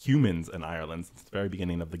humans in Ireland, since the very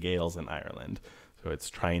beginning of the Gaels in Ireland. So it's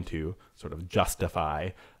trying to sort of justify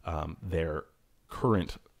their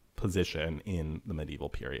current position in the medieval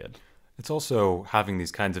period. It's also having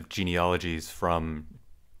these kinds of genealogies from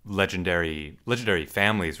legendary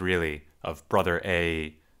families, really, of brother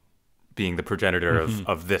A being the progenitor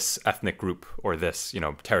of this ethnic group or this,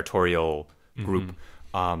 territorial group.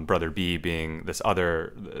 Brother B being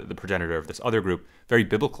the progenitor of this other group. Very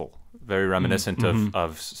biblical, very reminiscent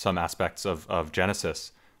of some aspects of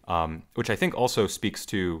Genesis, which I think also speaks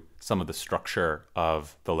to some of the structure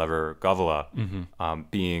of the Lebor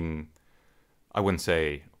Gabála being I wouldn't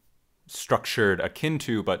say structured akin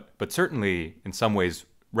to, but certainly in some ways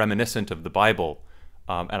reminiscent of the Bible.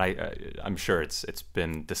 And I'm sure it's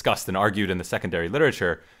been discussed and argued in the secondary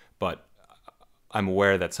literature, but I'm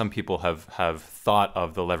aware that some people have thought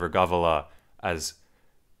of the Lebor Gabála as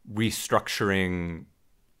restructuring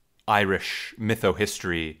Irish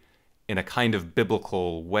mytho-history in a kind of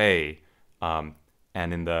biblical way, and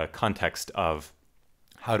in the context of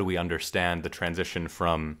how do we understand the transition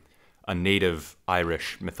from a native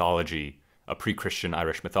Irish mythology, a pre-Christian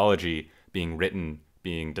Irish mythology, being written,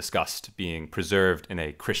 being discussed, being preserved in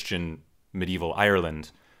a Christian medieval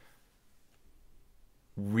Ireland,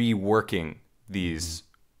 reworking these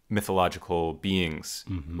mythological beings,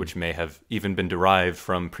 which may have even been derived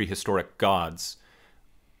from prehistoric gods,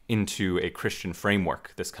 into a Christian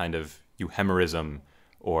framework, this kind of euhemerism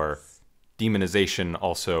or demonization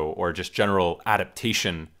also, or just general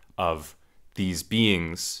adaptation of these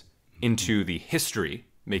beings into the history,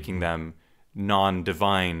 making them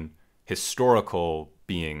non-divine historical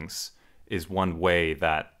beings, is one way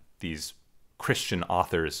that these Christian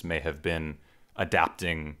authors may have been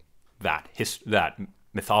adapting that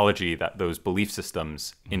mythology, those belief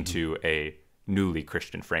systems into a newly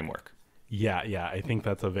Christian framework. Yeah, I think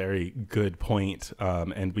that's a very good point.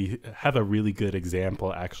 And we have a really good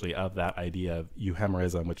example, actually, of that idea of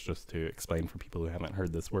euhemerism, which, just to explain for people who haven't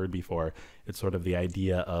heard this word before, it's sort of the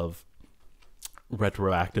idea of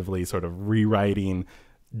retroactively sort of rewriting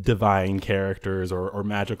divine characters or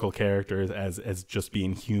magical characters as just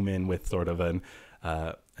being human with sort of an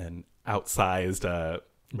outsized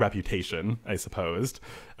reputation, I suppose.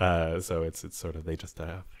 So it's sort of, they just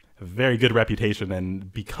have a very good reputation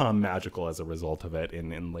and become magical as a result of it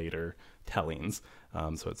in later tellings.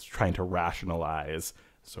 So it's trying to rationalize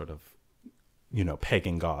sort of,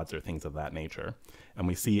 pagan gods or things of that nature. And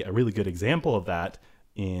we see a really good example of that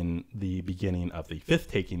in the beginning of the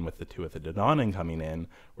fifth taking, with the Tuatha De Danann coming in,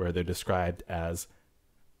 where they're described as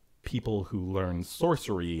people who learn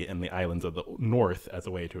sorcery in the islands of the north as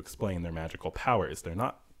a way to explain their magical powers. They're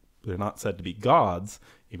not said to be gods,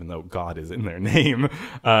 even though God is in their name,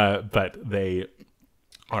 but they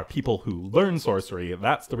are people who learn sorcery.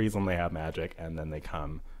 That's the reason they have magic, and then they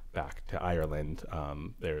come back to Ireland.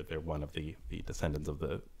 They're one of the descendants of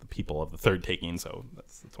the people of the third taking, so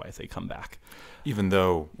that's why I say come back. Even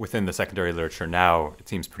though within the secondary literature now, it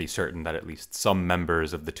seems pretty certain that at least some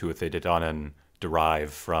members of the Tuatha De Danann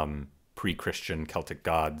derive from pre-Christian Celtic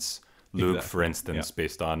gods. Lugh, exactly, for instance,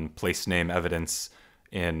 based on place name evidence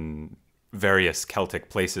in various Celtic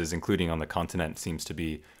places, including on the continent, seems to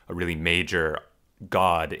be a really major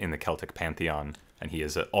god in the Celtic pantheon. And he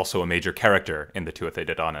is also a major character in the Tuatha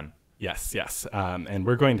De Danann. Yes. And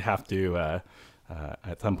we're going to have to,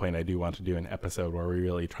 at some point, I do want to do an episode where we're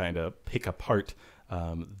really trying to pick apart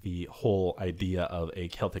the whole idea of a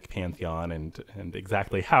Celtic pantheon and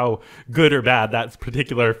exactly how good or bad that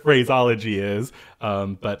particular phraseology is,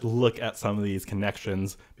 but look at some of these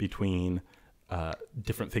connections between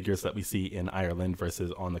different figures that we see in Ireland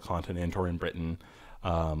versus on the continent or in Britain,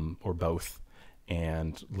 or both.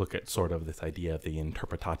 And look at sort of this idea of the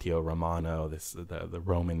interpretatio Romano, the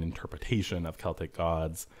Roman interpretation of Celtic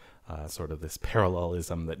gods, sort of this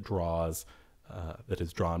parallelism that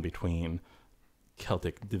is drawn between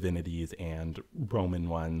Celtic divinities and Roman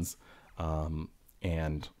ones,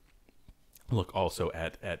 and look also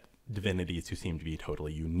at divinities who seem to be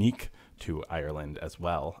totally unique to Ireland as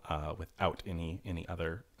well, without any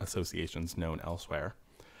other associations known elsewhere.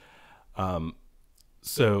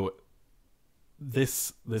 So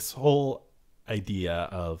this whole idea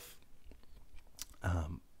of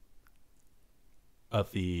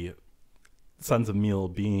the Sons of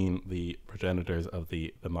Míl being the progenitors of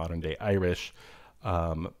the modern day Irish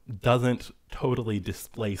doesn't totally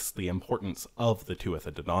displace the importance of the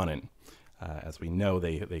Tuatha De Danann. As we know,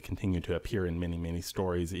 they continue to appear in many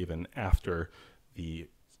stories even after the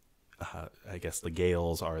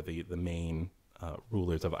Gaels are the main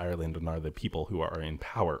rulers of Ireland and are the people who are in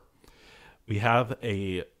power. We have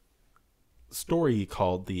a story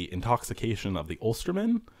called The Intoxication of the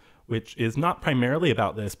Ulstermen, which is not primarily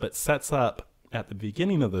about this, but sets up at the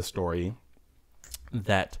beginning of the story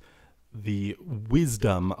that the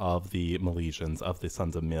wisdom of the Milesians, of the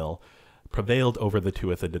Sons of Míl, prevailed over the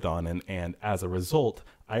Tuatha De Danann, and as a result,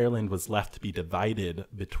 Ireland was left to be divided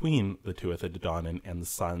between the Tuatha De Danann and the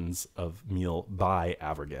Sons of Míl by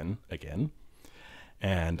Abergin again,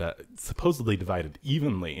 and supposedly divided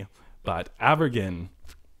evenly. But Abergin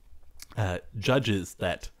judges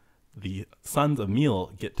that the Sons of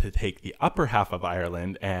Míl get to take the upper half of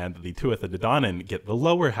Ireland and the Tuatha De Danann get the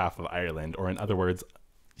lower half of Ireland, or in other words,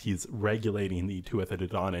 he's regulating the Tuatha De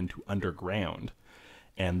Danann to underground.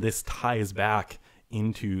 And this ties back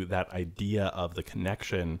into that idea of the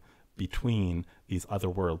connection between these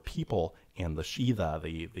otherworld people and the Sheatha,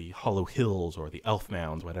 the hollow hills or the elf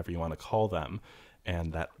mounds, whatever you want to call them.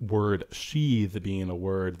 And that word sheath being a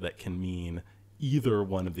word that can mean either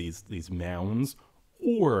one of these mounds,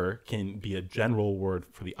 or can be a general word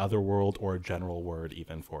for the otherworld, or a general word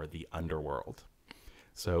even for the underworld.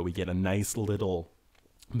 So we get a nice little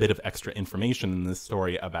bit of extra information in this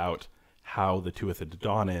story about how the Tuatha De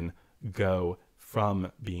Danann go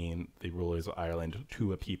from being the rulers of Ireland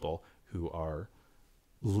to a people who are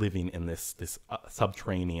living in this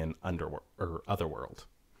subterranean otherworld.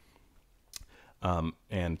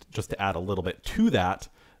 And just to add a little bit to that,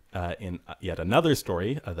 in yet another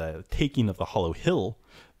story, the taking of the Hollow Hill,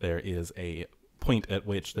 there is a point at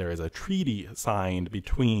which there is a treaty signed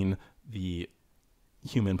between the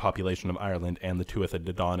human population of Ireland and the Tuatha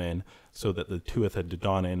De Danann, so that the Tuatha De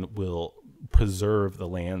Danann will preserve the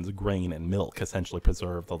land's grain and milk, essentially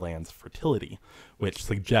preserve the land's fertility, which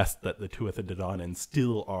suggests that the Tuatha De Danann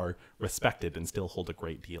still are respected and still hold a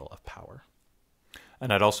great deal of power.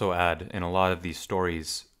 And I'd also add, in a lot of these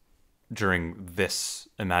stories, during this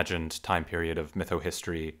imagined time period of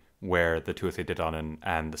mytho-history where the Tuatha De Danann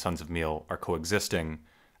and the Sons of Míl are coexisting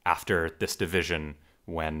after this division,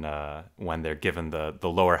 when they're given the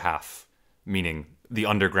lower half, meaning the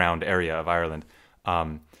underground area of Ireland,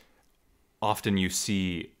 often you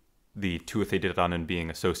see the Tuatha De Danann being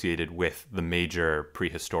associated with the major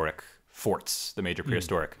prehistoric forts, the major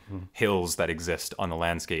prehistoric hills that exist on the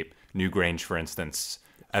landscape. Newgrange, for instance,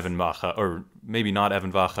 Evanvacha, or maybe not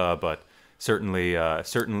Evanvacha, but certainly.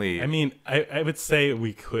 I mean, I would say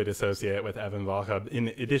we could associate it with Evanvacha. In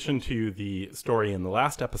addition to the story in the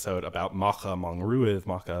last episode about Macha Mongruith,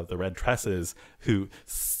 Macha of the Red Tresses, who,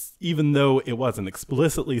 even though it wasn't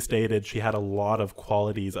explicitly stated, she had a lot of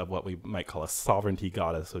qualities of what we might call a sovereignty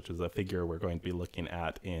goddess, which is a figure we're going to be looking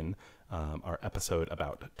at in our episode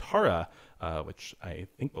about Tara, which I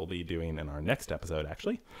think we'll be doing in our next episode,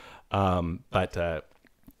 actually. But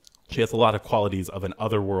she has a lot of qualities of an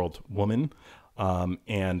otherworld woman.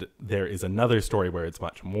 And there is another story where it's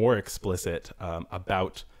much more explicit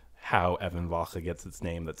about how Evanvacha gets its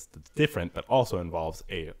name that's different, but also involves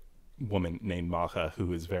a woman named Macha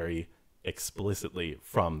who is very explicitly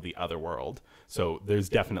from the otherworld. So there's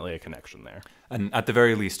definitely a connection there. And at the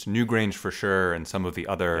very least, Newgrange for sure, and some of the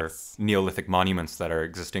other Neolithic monuments that are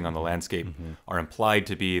existing on the landscape are implied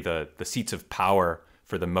to be the seats of power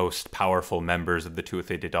for the most powerful members of the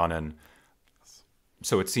Tuatha De Danann.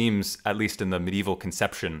 So it seems, at least in the medieval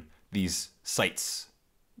conception, these sites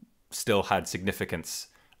still had significance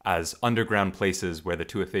as underground places where the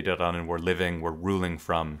Tuatha De Danann were living, were ruling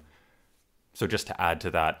from. So just to add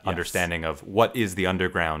to that understanding of what is the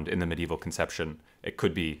underground in the medieval conception, it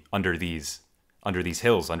could be under these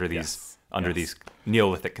hills, under these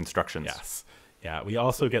Neolithic constructions. Yes. Yeah, we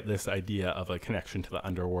also get this idea of a connection to the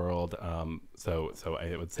underworld. So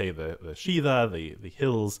I would say the Sheatha, the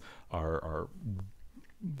hills, are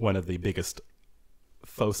one of the biggest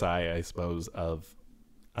foci, I suppose, of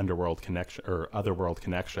underworld connection or otherworld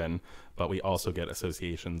connection. But we also get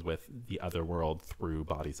associations with the otherworld through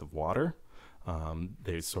bodies of water.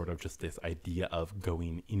 There's sort of just this idea of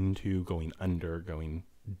going into, going under, going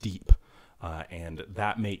deep, and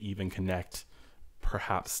that may even connect,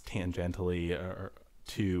 perhaps tangentially,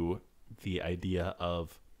 to the idea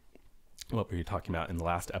of what we were talking about in the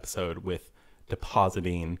last episode with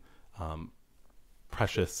depositing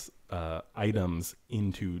precious items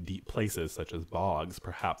into deep places such as bogs.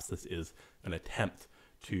 Perhaps this is an attempt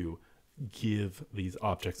to give these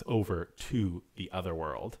objects over to the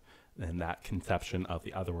otherworld. And that conception of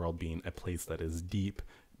the otherworld being a place that is deep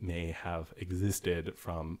may have existed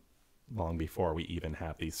from long before we even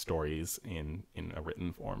have these stories in a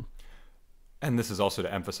written form. And this is also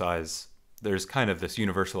to emphasize there's kind of this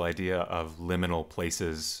universal idea of liminal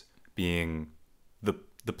places being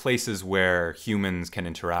the places where humans can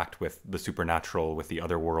interact with the supernatural, with the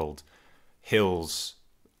other world. Hills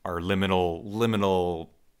are liminal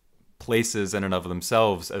places in and of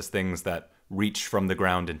themselves as things that reach from the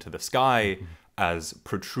ground into the sky, as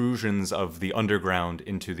protrusions of the underground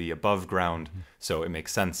into the above ground. So it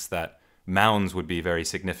makes sense that mounds would be very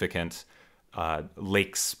significant.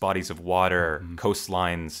 Lakes, bodies of water,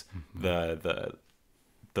 coastlines, the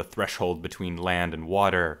threshold between land and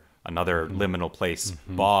water, another liminal place,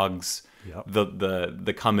 bogs,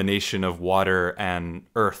 the combination of water and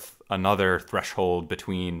earth, another threshold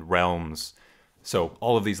between realms. So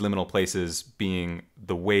all of these liminal places being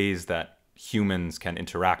the ways that humans can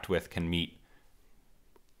interact with, can meet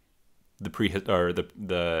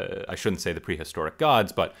the I shouldn't say the prehistoric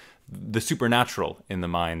gods, but the supernatural in the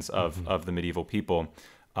minds of the medieval people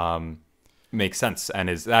makes sense, and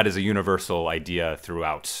that is a universal idea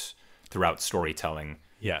throughout storytelling.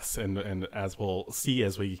 Yes, and as we'll see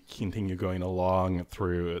as we continue going along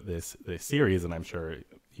through this series, and I'm sure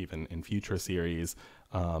even in future series,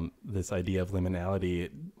 this idea of liminality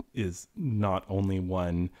is not only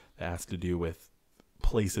one that has to do with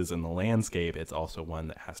places in the landscape, it's also one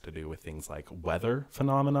that has to do with things like weather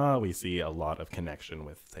phenomena. We see a lot of connection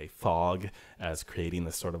with, say, fog as creating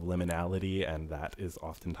this sort of liminality, and that is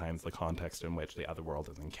oftentimes the context in which the other world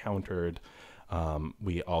is encountered.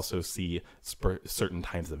 We also see certain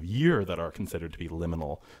times of year that are considered to be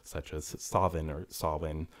liminal, such as Samhain or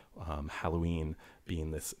Samhain, Halloween being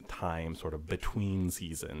this time sort of between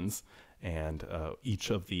seasons, and each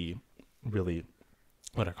of the really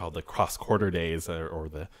what are called the cross-quarter days or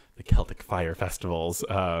the Celtic fire festivals.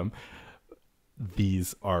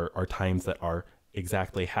 These are times that are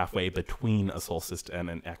exactly halfway between a solstice and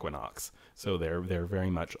an equinox. So they're very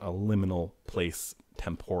much a liminal place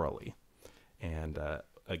temporally. And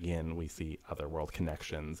again, we see other world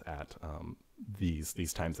connections at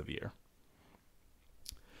these times of year.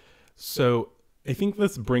 So I think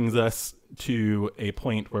this brings us to a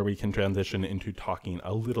point where we can transition into talking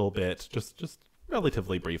a little bit, just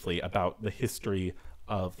relatively briefly, about the history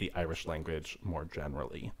of the Irish language more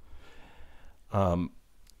generally.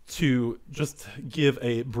 To just give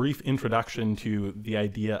a brief introduction to the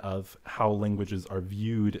idea of how languages are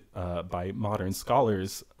viewed by modern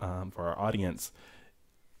scholars for our audience,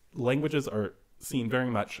 languages are seen very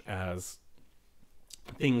much as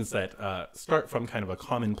things that start from kind of a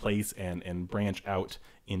common place and branch out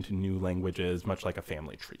into new languages, much like a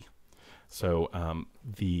family tree. So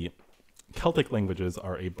the Celtic languages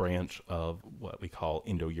are a branch of what we call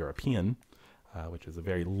Indo-European, which is a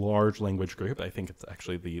very large language group. I think it's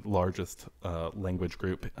actually the largest language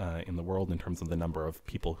group in the world in terms of the number of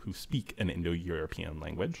people who speak an Indo-European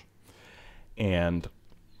language. And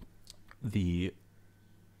the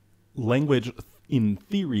language, in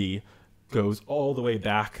theory, goes all the way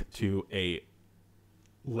back to a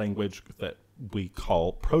language that we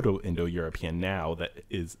call Proto-Indo-European now that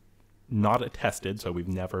is not attested, so we've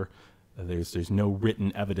never... There's no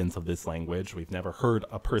written evidence of this language. We've never heard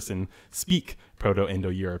a person speak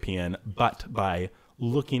Proto-Indo-European, but by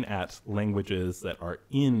looking at languages that are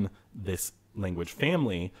in this language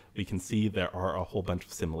family, we can see there are a whole bunch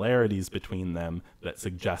of similarities between them that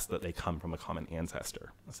suggest that they come from a common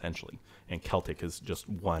ancestor, essentially. And Celtic is just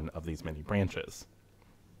one of these many branches.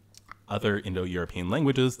 Other Indo-European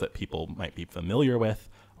languages that people might be familiar with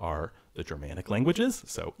are the Germanic languages,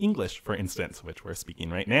 so English, for instance, which we're speaking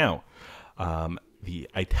right now. The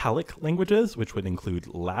Italic languages, which would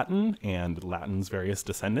include Latin and Latin's various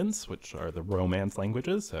descendants, which are the Romance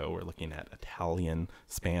languages. So we're looking at Italian,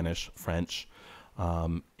 Spanish, French.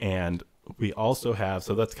 And we also have,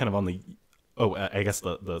 so that's kind of on the, I guess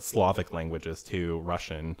the Slavic languages too,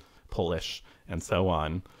 Russian, Polish, and so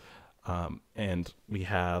on. And we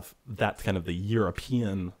have, that's kind of the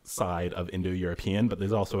European side of Indo-European, but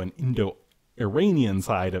there's also an Indo-Iranian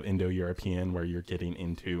side of Indo-European where you're getting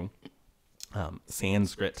into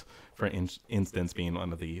Sanskrit, for instance, being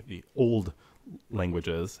one of the old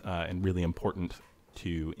languages and really important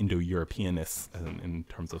to Indo-Europeanists in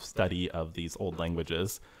terms of study of these old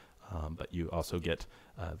languages. But you also get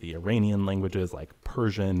the Iranian languages like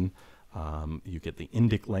Persian, you get the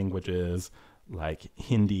Indic languages like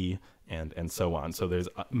Hindi, and so on. So there's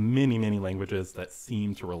many, many languages that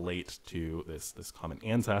seem to relate to this common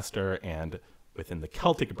ancestor, and within the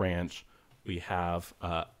Celtic branch, we have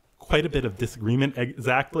quite a bit of disagreement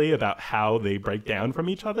exactly about how they break down from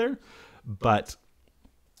each other. But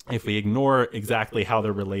if we ignore exactly how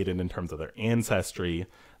they're related in terms of their ancestry,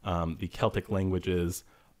 the Celtic languages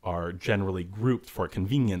are generally grouped for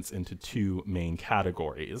convenience into two main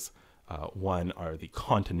categories. One are the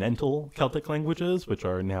continental Celtic languages, which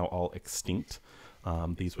are now all extinct.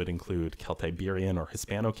 These would include Celtiberian or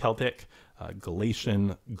Hispano-Celtic,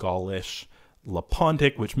 Galatian, Gaulish,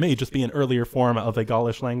 Lepontic, which may just be an earlier form of a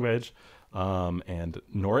Gaulish language, and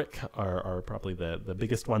Noric are probably the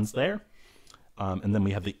biggest ones there. And then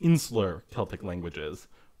we have the insular Celtic languages,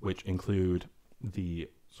 which include the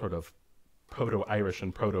sort of Proto-Irish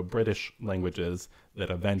and Proto-British languages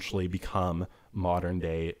that eventually become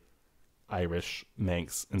modern-day Irish,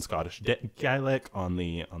 Manx, and Scottish Gaelic on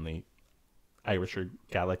the Irish or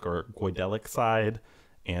Gaelic or Goidelic side,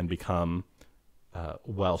 and become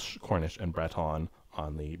Welsh, Cornish, and Breton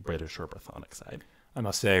on the British or Brythonic side. I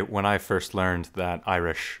must say, when I first learned that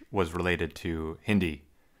Irish was related to Hindi,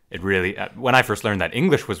 it really, when I first learned that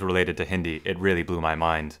English was related to Hindi, it really blew my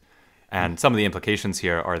mind. And some of the implications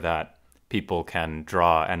here are that people can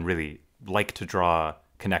draw and really like to draw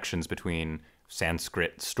connections between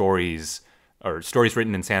Sanskrit stories, or stories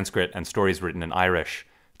written in Sanskrit and stories written in Irish,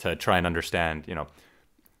 to try and understand,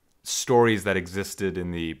 stories that existed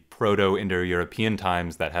in the Proto-Indo-European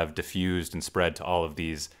times that have diffused and spread to all of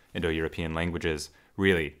these Indo-European languages.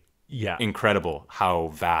 Really incredible how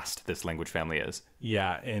vast this language family is.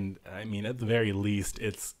 Yeah, and I mean, at the very least,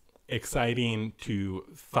 it's exciting to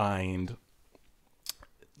find,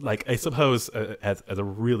 like, I suppose as a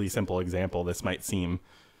really simple example, this might seem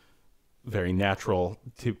very natural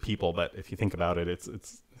to people, but if you think about it,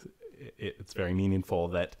 it's very meaningful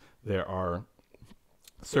that there are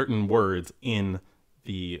certain words in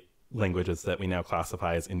the languages that we now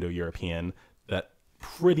classify as Indo-European that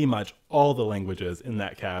pretty much all the languages in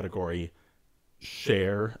that category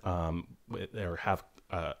share or have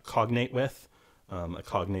cognate with. A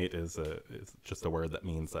cognate is just a word that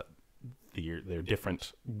means that they're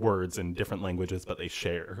different words in different languages, but they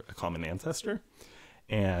share a common ancestor.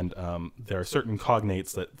 And there are certain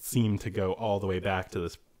cognates that seem to go all the way back to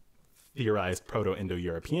this theorized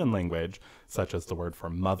Proto-Indo-European language, such as the word for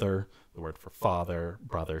mother, the word for father,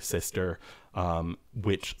 brother, sister,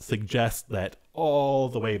 which suggests that all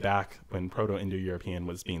the way back when Proto-Indo-European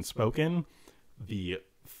was being spoken, the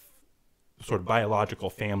sort of biological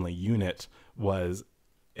family unit was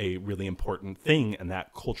a really important thing, and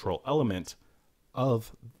that cultural element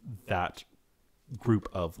of that group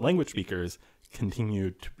of language speakers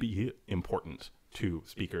continued to be important to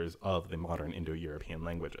speakers of the modern Indo-European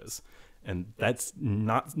languages. And that's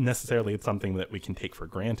not necessarily something that we can take for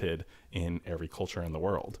granted in every culture in the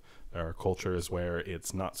world. There are cultures where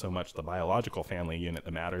it's not so much the biological family unit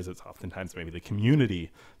that matters, it's oftentimes maybe the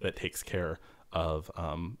community that takes care of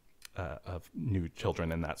new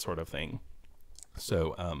children and that sort of thing.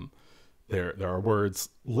 So there are words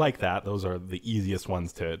like that. Those are the easiest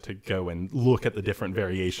ones to go and look at the different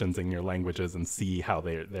variations in your languages and see how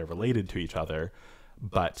they're related to each other.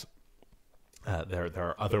 But there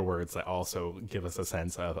are other words that also give us a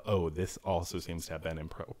sense of, this also seems to have been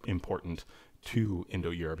important to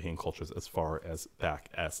Indo-European cultures as far as back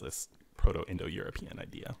as this Proto-Indo-European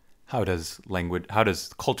idea. How does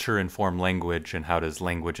culture inform language, and how does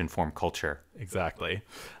language inform culture? Exactly.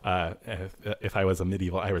 If I was a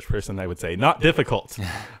medieval Irish person, I would say not difficult,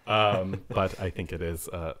 but I think it is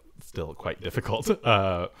still quite difficult.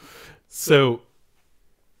 So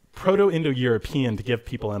Proto-Indo-European, to give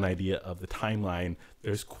people an idea of the timeline,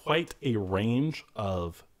 there's quite a range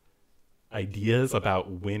of ideas about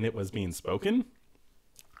when it was being spoken.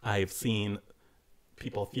 I've seen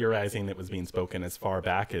people theorizing it was being spoken as far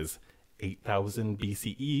back as 8,000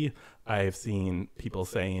 BCE. I've seen people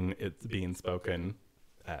saying it's being spoken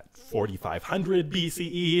at 4,500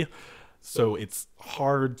 BCE. So it's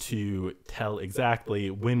hard to tell exactly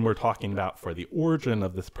when we're talking about for the origin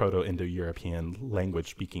of this Proto-Indo-European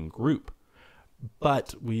language-speaking group.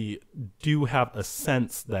 But we do have a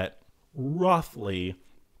sense that roughly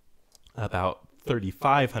about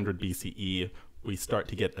 3,500 BCE, we start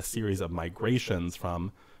to get a series of migrations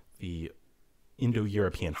from the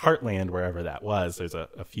Indo-European heartland, wherever that was. There's a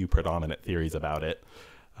few predominant theories about it,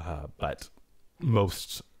 but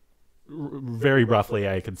very roughly,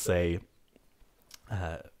 I could say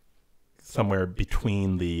somewhere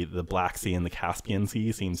between the Black Sea and the Caspian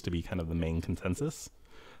Sea seems to be kind of the main consensus,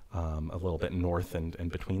 a little bit north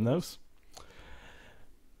and between those.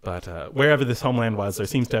 But wherever this homeland was, there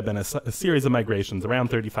seems to have been a series of migrations around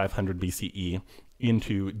 3,500 BCE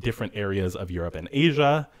into different areas of Europe and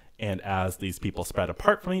Asia. And as these people spread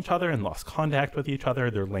apart from each other and lost contact with each other,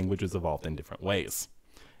 their languages evolved in different ways.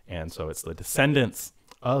 And so it's the descendants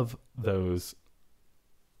of those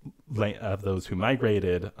who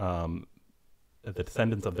migrated, the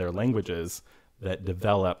descendants of their languages that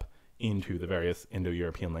develop into the various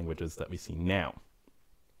Indo-European languages that we see now.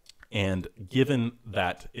 And given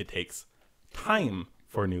that it takes time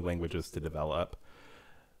for new languages to develop,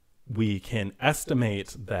 we can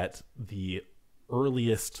estimate that the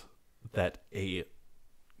earliest that a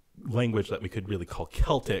language that we could really call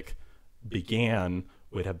Celtic began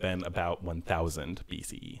would have been about 1000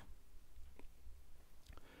 BCE.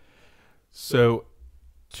 So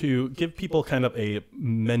to give people kind of a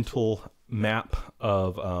mental map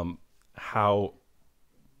of how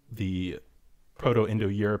the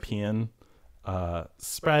Proto-Indo-European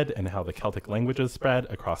spread and how the Celtic languages spread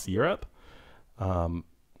across Europe,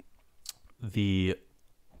 the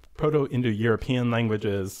Proto-Indo-European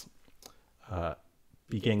languages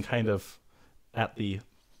began kind of at the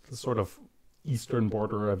sort of eastern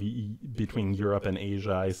border of between Europe and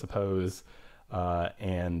Asia, I suppose,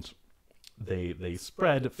 and they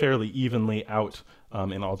spread fairly evenly out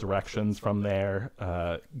in all directions from there,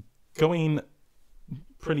 going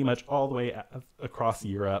pretty much all the way across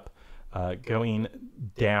Europe, going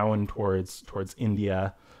down towards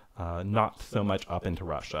India, not so much up into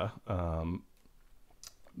Russia,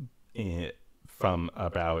 from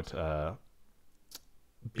about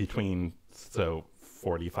between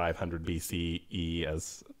 4,500 BCE,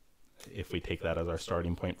 as if we take that as our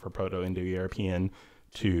starting point for Proto-Indo-European,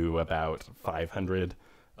 to about 500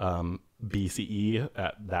 BCE.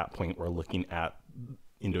 At that point, we're looking at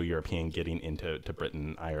Indo-European getting into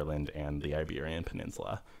Britain, Ireland, and the Iberian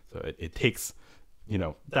Peninsula. So it takes,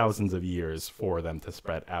 thousands of years for them to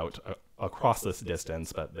spread out across this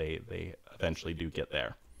distance, but they eventually do get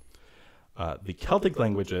there. The Celtic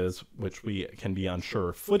languages, which we can be on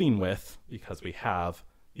sure footing with because we have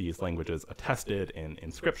these languages attested in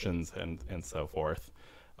inscriptions and so forth,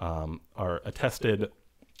 are attested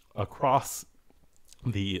across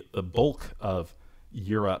the bulk of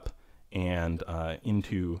Europe and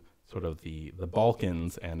into sort of the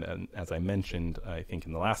Balkans, and as I mentioned, I think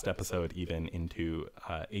in the last episode, even into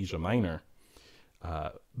Asia Minor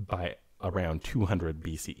by around 200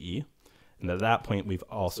 BCE. And at that point, we've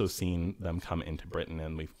also seen them come into Britain,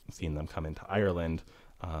 and we've seen them come into Ireland.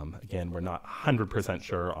 Again, we're not 100%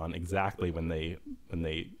 sure on exactly when they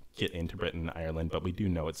get into Britain and Ireland, but we do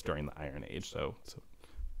know it's during the Iron Age. So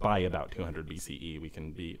by about 200 BCE, we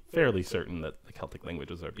can be fairly certain that the Celtic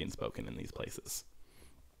languages are being spoken in these places.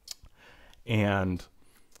 And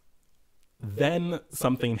then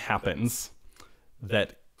something happens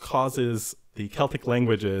that causes the Celtic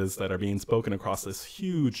languages that are being spoken across this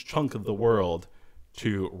huge chunk of the world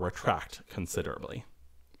to retract considerably.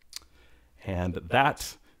 And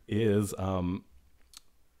that is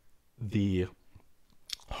the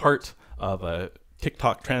heart of a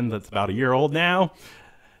TikTok trend that's about a year old now.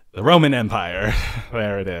 The Roman Empire.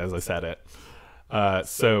 There it is. I said it.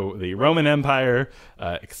 So the Roman Empire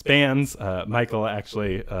expands. Michael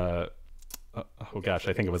actually, I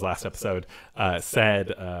think it was last episode,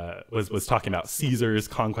 said, was talking about Caesar's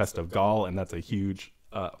conquest of Gaul, and that's a huge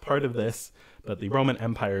part of this. But the Roman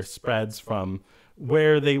Empire spreads from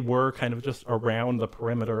where they were kind of just around the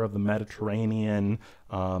perimeter of the Mediterranean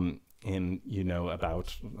in,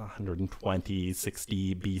 about 120,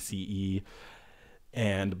 60 BCE.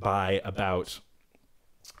 And by about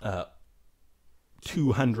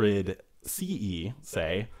 200 CE,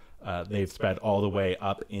 say, they've spread all the way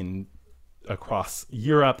up across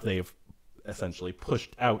Europe. They've essentially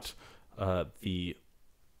pushed out the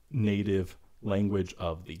native language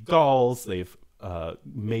of the Gauls. They've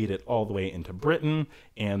made it all the way into Britain,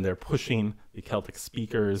 and they're pushing the Celtic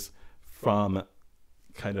speakers from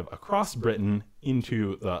kind of across Britain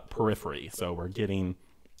into the periphery. So we're getting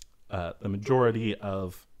the majority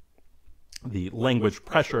of the language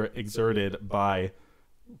pressure exerted by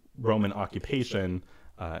Roman occupation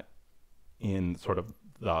in sort of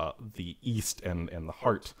the east and the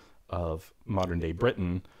heart of modern-day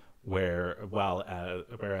Britain,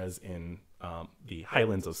 whereas in the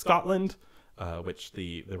Highlands of Scotland, which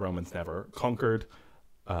the Romans never conquered,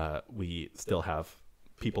 we still have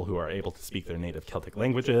people who are able to speak their native Celtic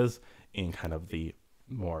languages. In kind of the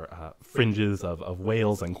more fringes of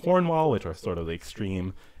Wales and Cornwall, which are sort of the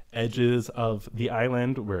extreme edges of the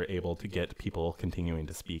island, we're able to get people continuing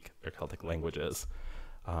to speak their Celtic languages.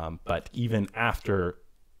 But even after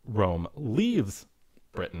Rome leaves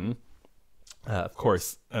Britain, of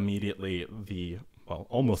course,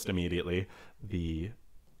 almost immediately, the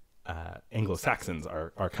Anglo-Saxons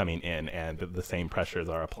are coming in, and the same pressures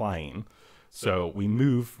are applying. So we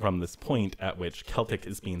move from this point at which Celtic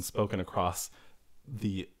is being spoken across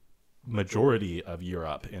the majority of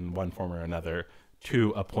Europe in one form or another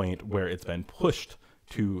to a point where it's been pushed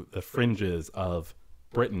to the fringes of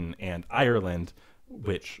Britain and Ireland,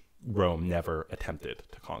 which Rome never attempted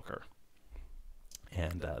to conquer.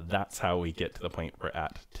 And that's how we get to the point we're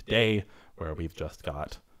at today, where we've just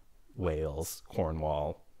got Wales,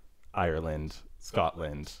 Cornwall, Ireland,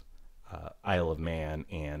 Scotland, Isle of Man,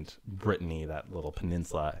 and Brittany, that little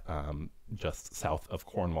peninsula just south of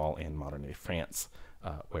Cornwall in modern-day France,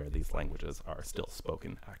 where these languages are still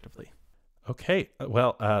spoken actively. Okay,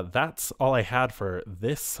 well, that's all I had for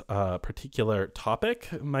this particular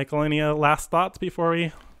topic. Michael, any last thoughts before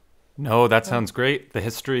we... No, that sounds great. The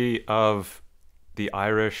history of the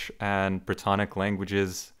Irish and Brittonic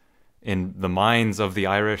languages in the minds of the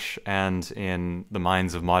Irish and in the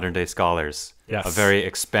minds of modern day scholars. Yes. A very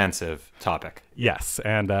expansive topic. Yes,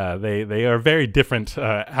 and they are very different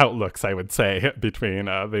outlooks, I would say, between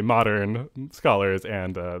the modern scholars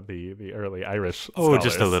and the early Irish scholars.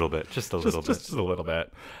 Just a little bit. Just a little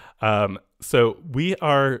bit. So we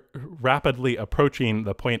are rapidly approaching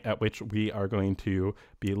the point at which we are going to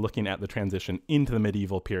be looking at the transition into the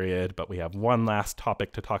medieval period, but we have one last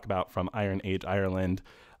topic to talk about from Iron Age Ireland,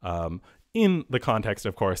 in the context,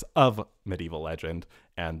 of course, of medieval legend,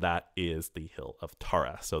 and that is the Hill of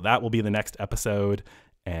Tara. So that will be the next episode,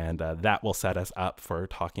 and that will set us up for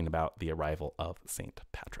talking about the arrival of St.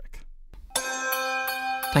 Patrick.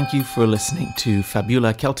 Thank you for listening to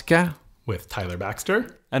Fabula Celtica With Tyler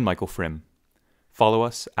Baxter and Michael Frim. Follow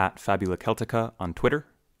us at Fabula Celtica on Twitter,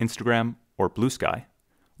 Instagram, or Blue Sky,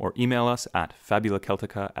 or email us at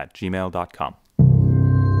fabulaceltica@gmail.com.